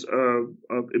sense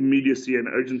of immediacy and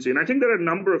urgency? And I think there are a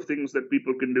number of things that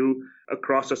people can do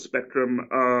across a spectrum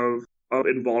of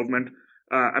involvement.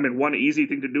 One easy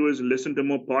thing to do is listen to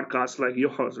more podcasts like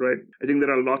yours, right? I think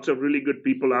there are lots of really good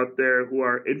people out there who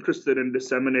are interested in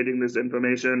disseminating this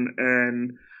information,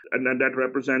 and that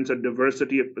represents a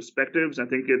diversity of perspectives. I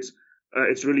think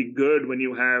it's really good when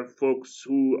you have folks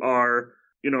who are,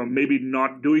 maybe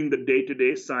not doing the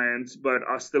day-to-day science, but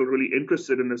are still really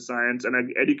interested in the science and are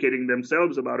educating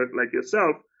themselves about it, like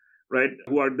yourself, right?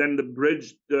 Who are then the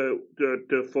bridge to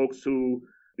folks who,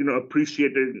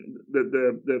 appreciated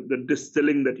the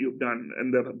distilling that you've done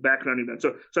and the background you've done.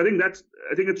 So I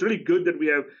think it's really good that we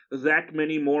have that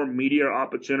many more media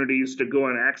opportunities to go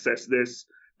and access this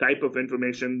type of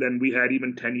information than we had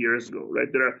even 10 years ago,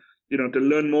 right? There are, to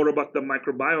learn more about the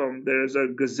microbiome, there's a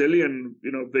gazillion,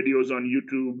 videos on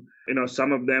YouTube.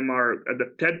 Some of them are at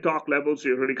the TED Talk level, so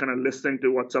you're really kind of listening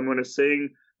to what someone is saying,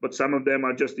 but some of them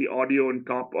are just the audio on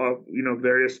top of,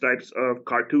 various types of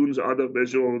cartoons or other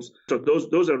visuals. So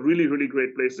those are really, really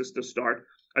great places to start.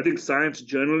 I think science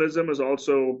journalism is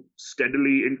also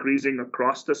steadily increasing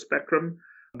across the spectrum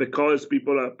because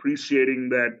people are appreciating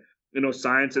that,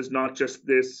 science is not just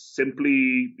this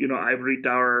simply, ivory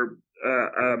tower,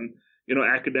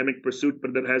 academic pursuit,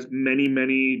 but that has many,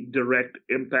 many direct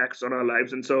impacts on our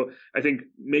lives. And so I think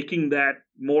making that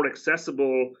more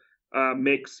accessible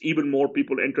makes even more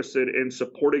people interested in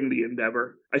supporting the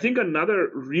endeavor. I think another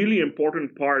really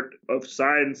important part of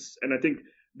science, and I think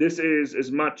this is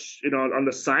as much, on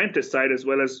the scientist side as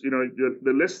well as,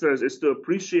 the listeners, is to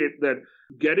appreciate that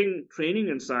getting training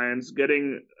in science,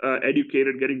 getting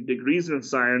educated, getting degrees in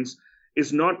science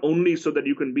is not only so that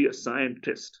you can be a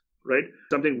scientist, right?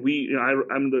 Something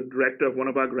I'm the director of one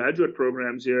of our graduate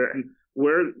programs here, and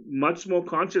we're much more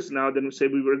conscious now than, say,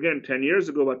 we were again 10 years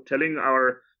ago about telling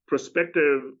our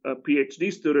prospective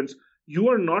PhD students, you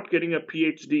are not getting a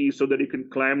PhD so that you can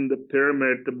climb the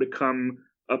pyramid to become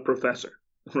a professor,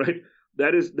 right?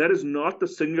 That is not the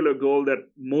singular goal that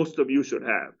most of you should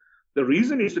have. The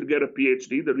reason you should get a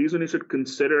PhD, the reason you should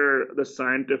consider the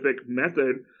scientific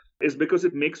method is because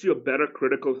it makes you a better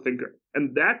critical thinker.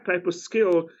 And that type of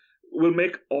skill will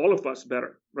make all of us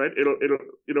better, right?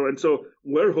 And so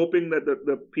we're hoping that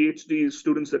the PhD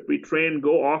students that we train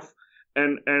go off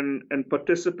and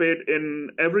participate in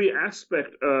every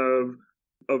aspect of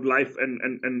life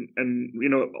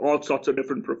and all sorts of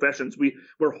different professions.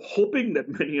 We're hoping that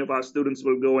many of our students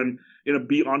will go and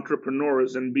be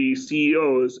entrepreneurs and be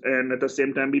CEOs, and at the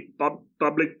same time be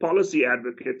public policy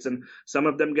advocates, and some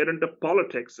of them get into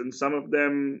politics, and some of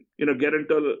them get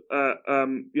into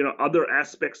other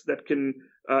aspects that can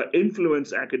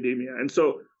influence academia. And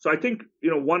so I think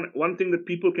one thing that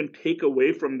people can take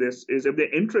away from this is, if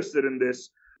they're interested in this,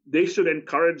 they should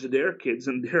encourage their kids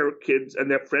and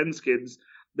their friends' kids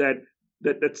that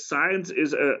science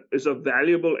is a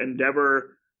valuable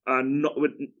endeavor,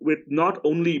 with not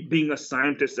only being a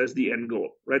scientist as the end goal,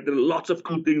 right? There are lots of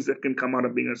cool things that can come out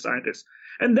of being a scientist.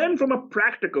 And then from a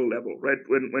practical level, right?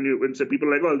 When say people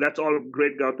are like, oh, that's all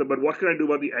great, Gautam, but what can I do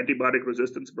about the antibiotic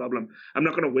resistance problem? I'm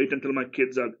not going to wait until my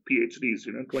kids are PhDs,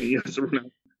 20 years from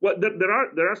now. Well,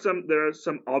 there are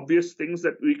some obvious things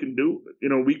that we can do.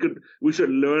 We should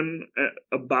learn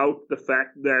about the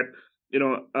fact that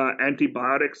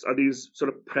antibiotics are these sort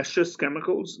of precious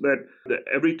chemicals that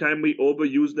every time we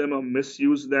overuse them or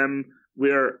misuse them,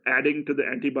 we're adding to the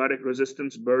antibiotic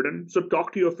resistance burden. So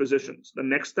talk to your physicians. The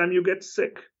next time you get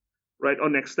sick, right, or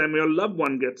next time your loved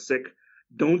one gets sick,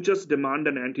 don't just demand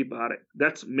an antibiotic.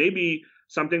 That's maybe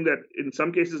something that in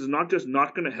some cases is not just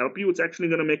not going to help you, it's actually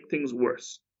going to make things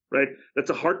worse. Right? That's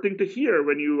a hard thing to hear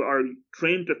when you are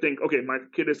trained to think, okay, my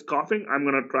kid is coughing, I'm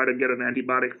going to try to get an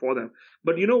antibiotic for them.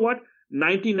 But you know what?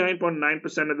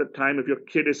 99.9% of the time, if your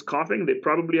kid is coughing, they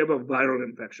probably have a viral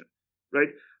infection, right?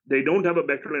 They don't have a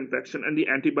bacterial infection, and the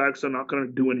antibiotics are not going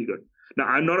to do any good. Now,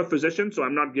 I'm not a physician, so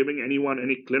I'm not giving anyone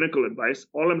any clinical advice.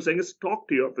 All I'm saying is talk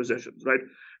to your physicians, right?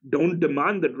 Don't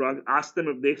demand the drug. Ask them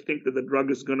if they think that the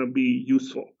drug is going to be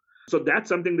useful. So that's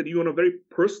something that you on a very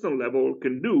personal level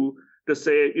can do to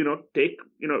say,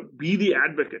 be the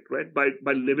advocate, right?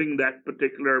 By living that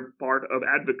particular part of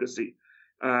advocacy.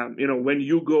 When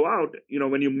you go out,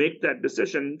 when you make that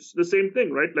decision, it's the same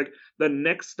thing, right? Like the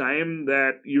next time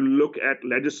that you look at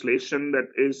legislation that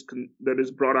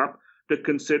is brought up to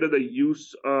consider the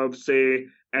use of, say,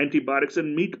 antibiotics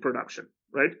in meat production,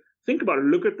 right? Think about it.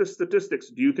 Look at the statistics.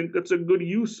 Do you think that's a good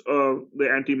use of the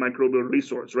antimicrobial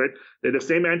resource, right? They're the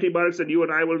same antibiotics that you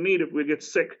and I will need if we get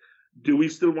sick. Do we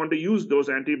still want to use those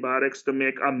antibiotics to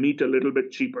make our meat a little bit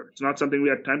cheaper? It's not something we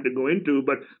have time to go into,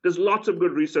 but there's lots of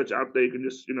good research out there. You can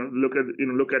just look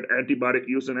at antibiotic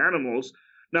use in animals.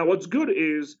 Now, what's good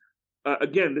is,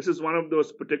 again, this is one of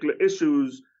those particular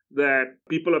issues that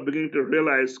people are beginning to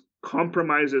realize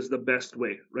compromise is the best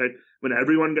way, right? When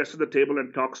everyone gets to the table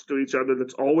and talks to each other,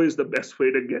 that's always the best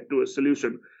way to get to a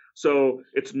solution. So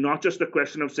it's not just a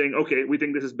question of saying, okay, we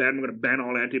think this is bad, we're going to ban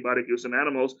all antibiotic use in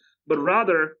animals, but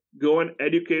rather go and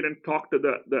educate and talk to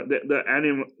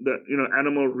the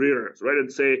animal rearers, right?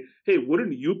 And say, hey,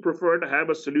 wouldn't you prefer to have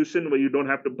a solution where you don't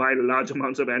have to buy large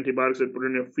amounts of antibiotics and put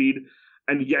in your feed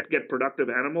and yet get productive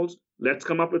animals? Let's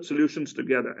come up with solutions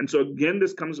together. And so again,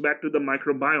 this comes back to the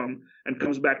microbiome and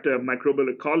comes back to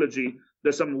microbial ecology.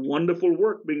 There's some wonderful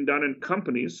work being done in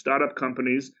companies, startup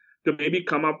companies, to maybe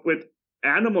come up with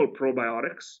animal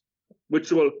probiotics,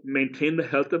 which will maintain the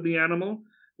health of the animal,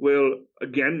 will,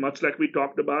 again, much like we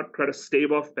talked about, try to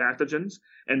stave off pathogens,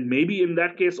 and maybe in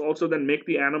that case also then make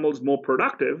the animals more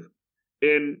productive.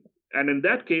 And in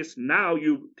that case, now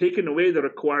you've taken away the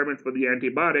requirement for the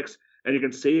antibiotics, and you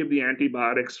can save the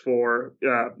antibiotics for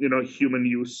human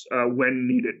use when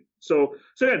needed. So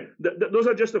again, those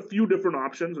are just a few different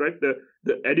options, right?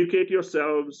 The educate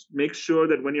yourselves, make sure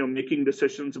that when you're making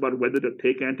decisions about whether to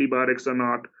take antibiotics or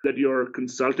not, that you're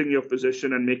consulting your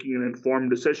physician and making an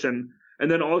informed decision. And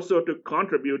then also to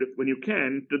contribute, if when you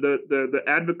can, to the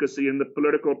advocacy and the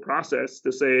political process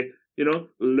to say,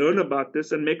 learn about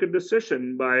this and make a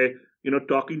decision by,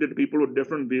 talking to the people with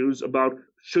different views about,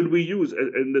 should we use,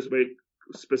 in this very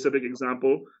specific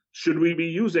example, should we be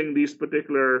using these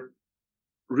particular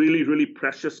really, really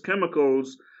precious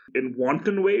chemicals in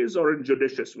wanton ways or in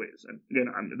judicious ways? And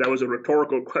again, that was a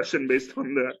rhetorical question based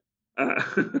on the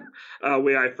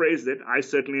way I phrased it. I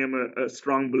certainly am a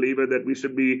strong believer that we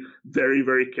should be very,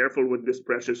 very careful with this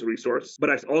precious resource. But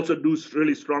I also do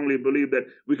really strongly believe that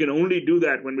we can only do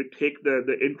that when we take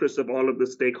the interests of all of the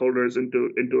stakeholders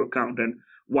into account. And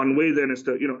one way then is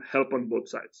to help on both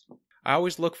sides. I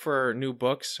always look for new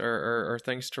books or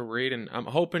things to read, and I'm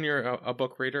hoping you're a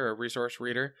book reader or a resource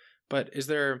reader. But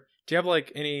do you have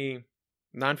like any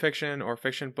nonfiction or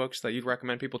fiction books that you'd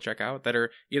recommend people check out that are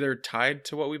either tied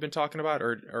to what we've been talking about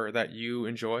or that you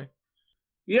enjoy?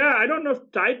 Yeah, I don't know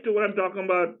if tied to what I'm talking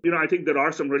about. I think there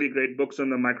are some really great books on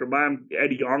the microbiome.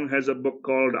 Ed Yong has a book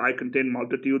called I Contain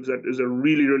Multitudes that is a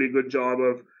really, really good job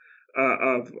of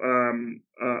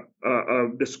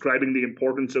describing the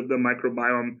importance of the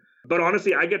microbiome. But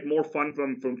honestly, I get more fun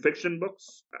from fiction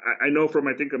books. I know from,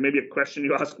 I think, maybe a question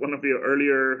you asked one of your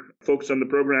earlier folks on the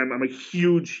program, I'm a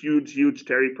huge, huge, huge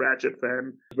Terry Pratchett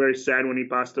fan. Very sad when he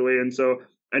passed away. And so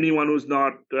anyone who's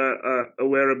not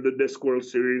aware of the Discworld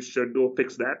series should go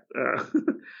fix that. I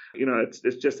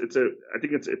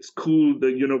think it's cool,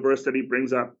 the universe that he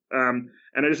brings up. And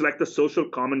I just like the social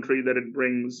commentary that it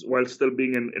brings while still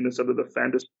being in a sort of the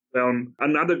fantasy realm.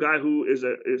 Another guy who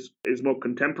is more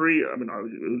contemporary,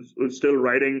 who's still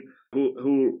writing,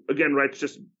 who again writes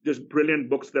just brilliant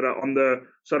books that are on the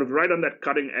sort of right on that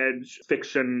cutting edge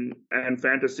fiction and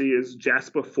fantasy, is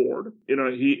Jasper Fforde.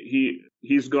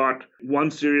 He's got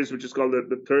one series which is called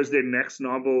the Thursday Next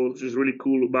novel, which is really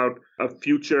cool, about a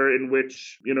future in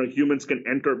which humans can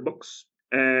enter books.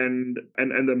 And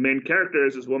the main character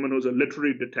is this woman who's a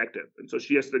literary detective, and so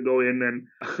she has to go in and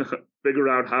figure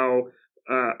out how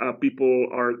people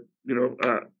are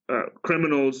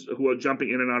criminals who are jumping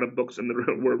in and out of books in the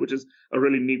real world, which is a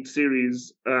really neat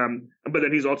series. But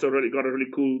then he's also really got a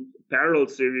really cool parallel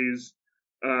series,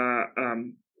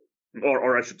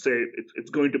 or I should say, it's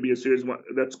going to be a series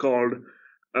that's called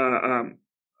I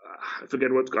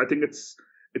forget what it's called. I think it's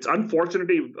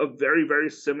unfortunately a very, very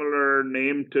similar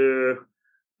name to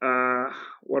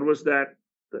what was that?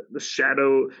 The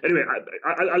Shadow. Anyway,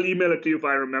 I'll email it to you if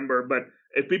I remember. But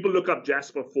if people look up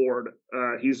Jasper Fforde,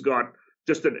 he's got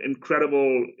just an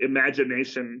incredible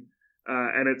imagination,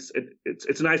 and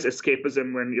it's nice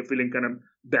escapism when you're feeling kind of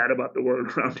bad about the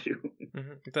world around you.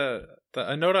 Mm-hmm.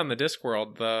 A note on the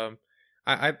Discworld.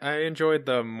 I enjoyed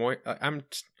I'm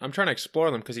trying to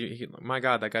explore them because he my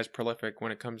God, that guy's prolific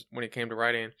when it came to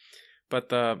writing. But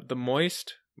the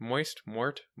Moist,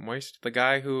 the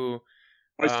guy who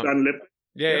Moist Unlit.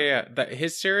 Yeah. That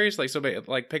his series,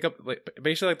 pick up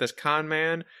basically this con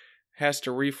man has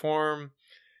to reform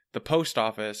the post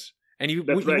office, and you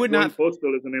would not.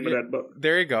 Postal is the name of that book.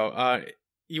 There you go.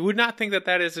 You would not think that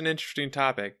that is an interesting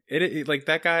topic. Like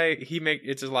that guy,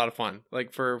 it's a lot of fun.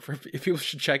 Like for if people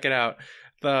should check it out.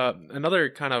 Another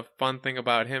kind of fun thing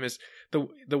about him is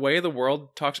the way the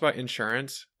world talks about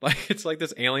insurance. Like it's like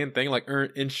this alien thing, like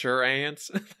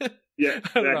insurance. Yeah,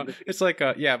 I don't know. It's like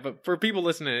but for people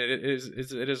listening, it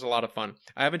is a lot of fun.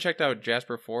 I haven't checked out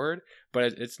Jasper Fforde, but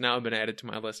it's now been added to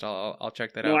my list. I'll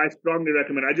check that out. No, I strongly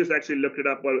recommend. I just actually looked it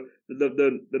up. Well,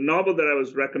 the novel that I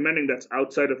was recommending that's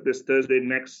outside of this Thursday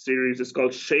Next series is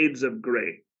called Shades of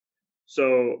Grey.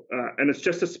 So, and it's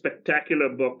just a spectacular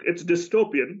book. It's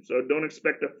dystopian, so don't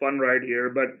expect a fun ride here.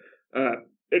 But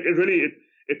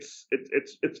it's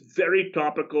very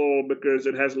topical because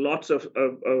it has lots of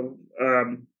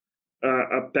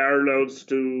parallels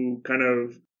to kind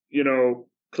of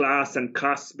class and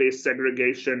caste-based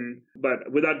segregation.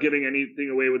 But without giving anything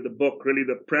away with the book, really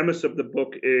the premise of the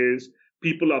book is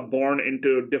people are born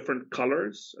into different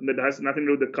colors, and that has nothing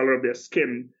to do with the color of their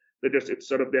skin. It's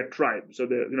sort of their tribe. So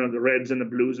the reds and the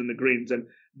blues and the greens. And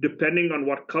depending on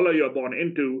what color you're born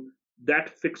into,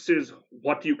 that fixes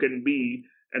what you can be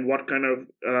and what kind of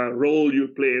role you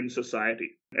play in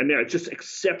society. And yeah, it's just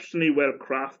exceptionally well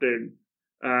crafted.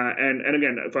 And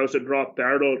again, if I was to draw a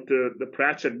parallel to the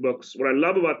Pratchett books, what I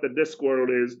love about the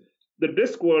Discworld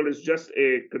is just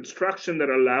a construction that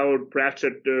allowed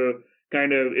Pratchett to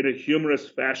kind of, in a humorous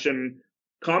fashion,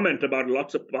 comment about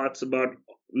lots of parts about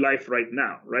life right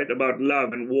now, right? About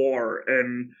love and war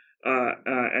and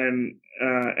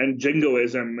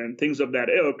jingoism and things of that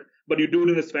ilk. But you do it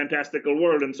in this fantastical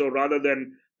world, and so rather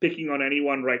than picking on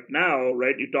anyone right now,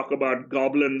 right, you talk about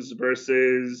goblins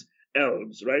versus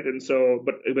elves, right? And so,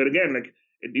 but again, like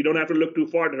you don't have to look too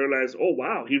far to realize, oh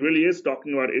wow, he really is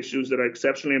talking about issues that are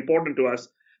exceptionally important to us,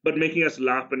 but making us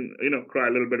laugh and cry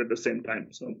a little bit at the same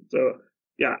time. So.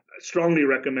 Yeah, strongly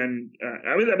recommend.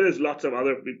 There's lots of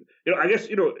other, I guess,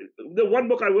 the one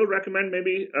book I will recommend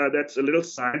maybe that's a little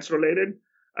science related.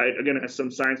 Again, it has some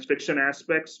science fiction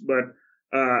aspects, but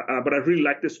I really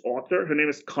like this author. Her name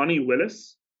is Connie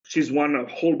Willis. She's won a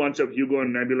whole bunch of Hugo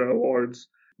and Nebula awards.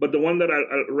 But the one that I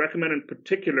recommend in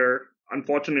particular,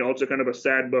 unfortunately, also kind of a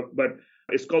sad book, but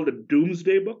it's called The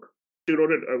Doomsday Book. She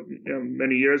wrote it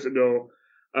many years ago,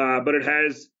 but it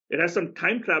has some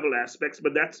time travel aspects,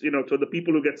 but that's, so the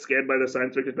people who get scared by the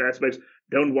science fiction aspects,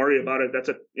 don't worry about it. That's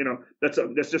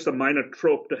just a minor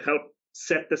trope to help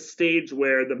set the stage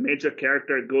where the major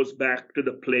character goes back to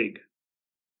the plague,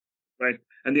 right?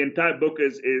 And the entire book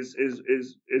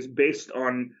is based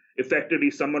on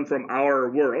effectively someone from our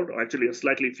world, or actually a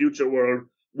slightly future world,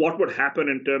 what would happen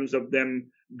in terms of them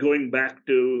going back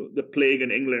to the plague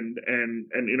in England,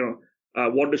 and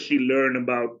what does she learn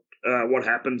about what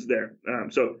happens there.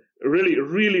 So really,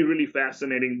 really, really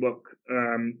fascinating book.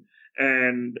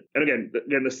 And again,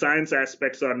 the science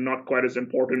aspects are not quite as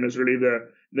important as really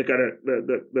the kind of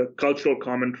the cultural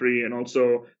commentary and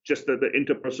also just the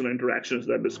interpersonal interactions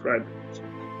that are described.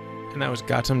 And that was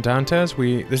Gautam Dantes.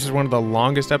 This is one of the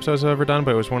longest episodes I've ever done,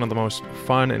 but it was one of the most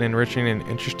fun and enriching and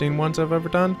interesting ones I've ever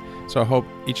done. So I hope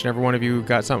each and every one of you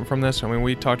got something from this. I mean,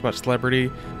 we talked about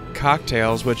celebrity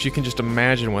cocktails, which you can just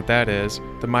imagine what that is.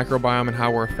 The microbiome and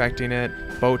how we're affecting it.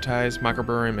 Bow ties,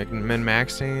 microbrewing, and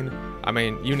min-maxing. I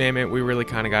mean, you name it, we really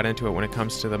kind of got into it when it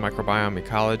comes to the microbiome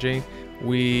ecology.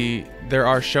 There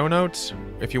are show notes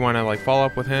if you want to follow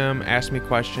up with him, ask me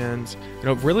questions.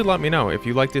 Really let me know if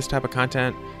you like this type of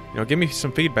content. Give me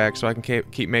some feedback so I can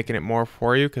keep making it more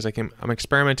for you, because I'm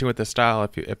experimenting with this style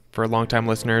if for long-time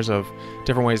listeners of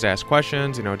different ways to ask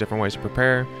questions, different ways to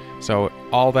prepare. So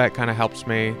all that kind of helps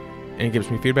me and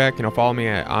gives me feedback. Follow me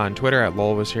on Twitter at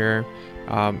Lowell was here,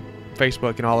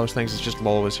 Facebook and all those things. It's just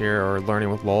Lowell was here or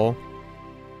Learning with Lowell.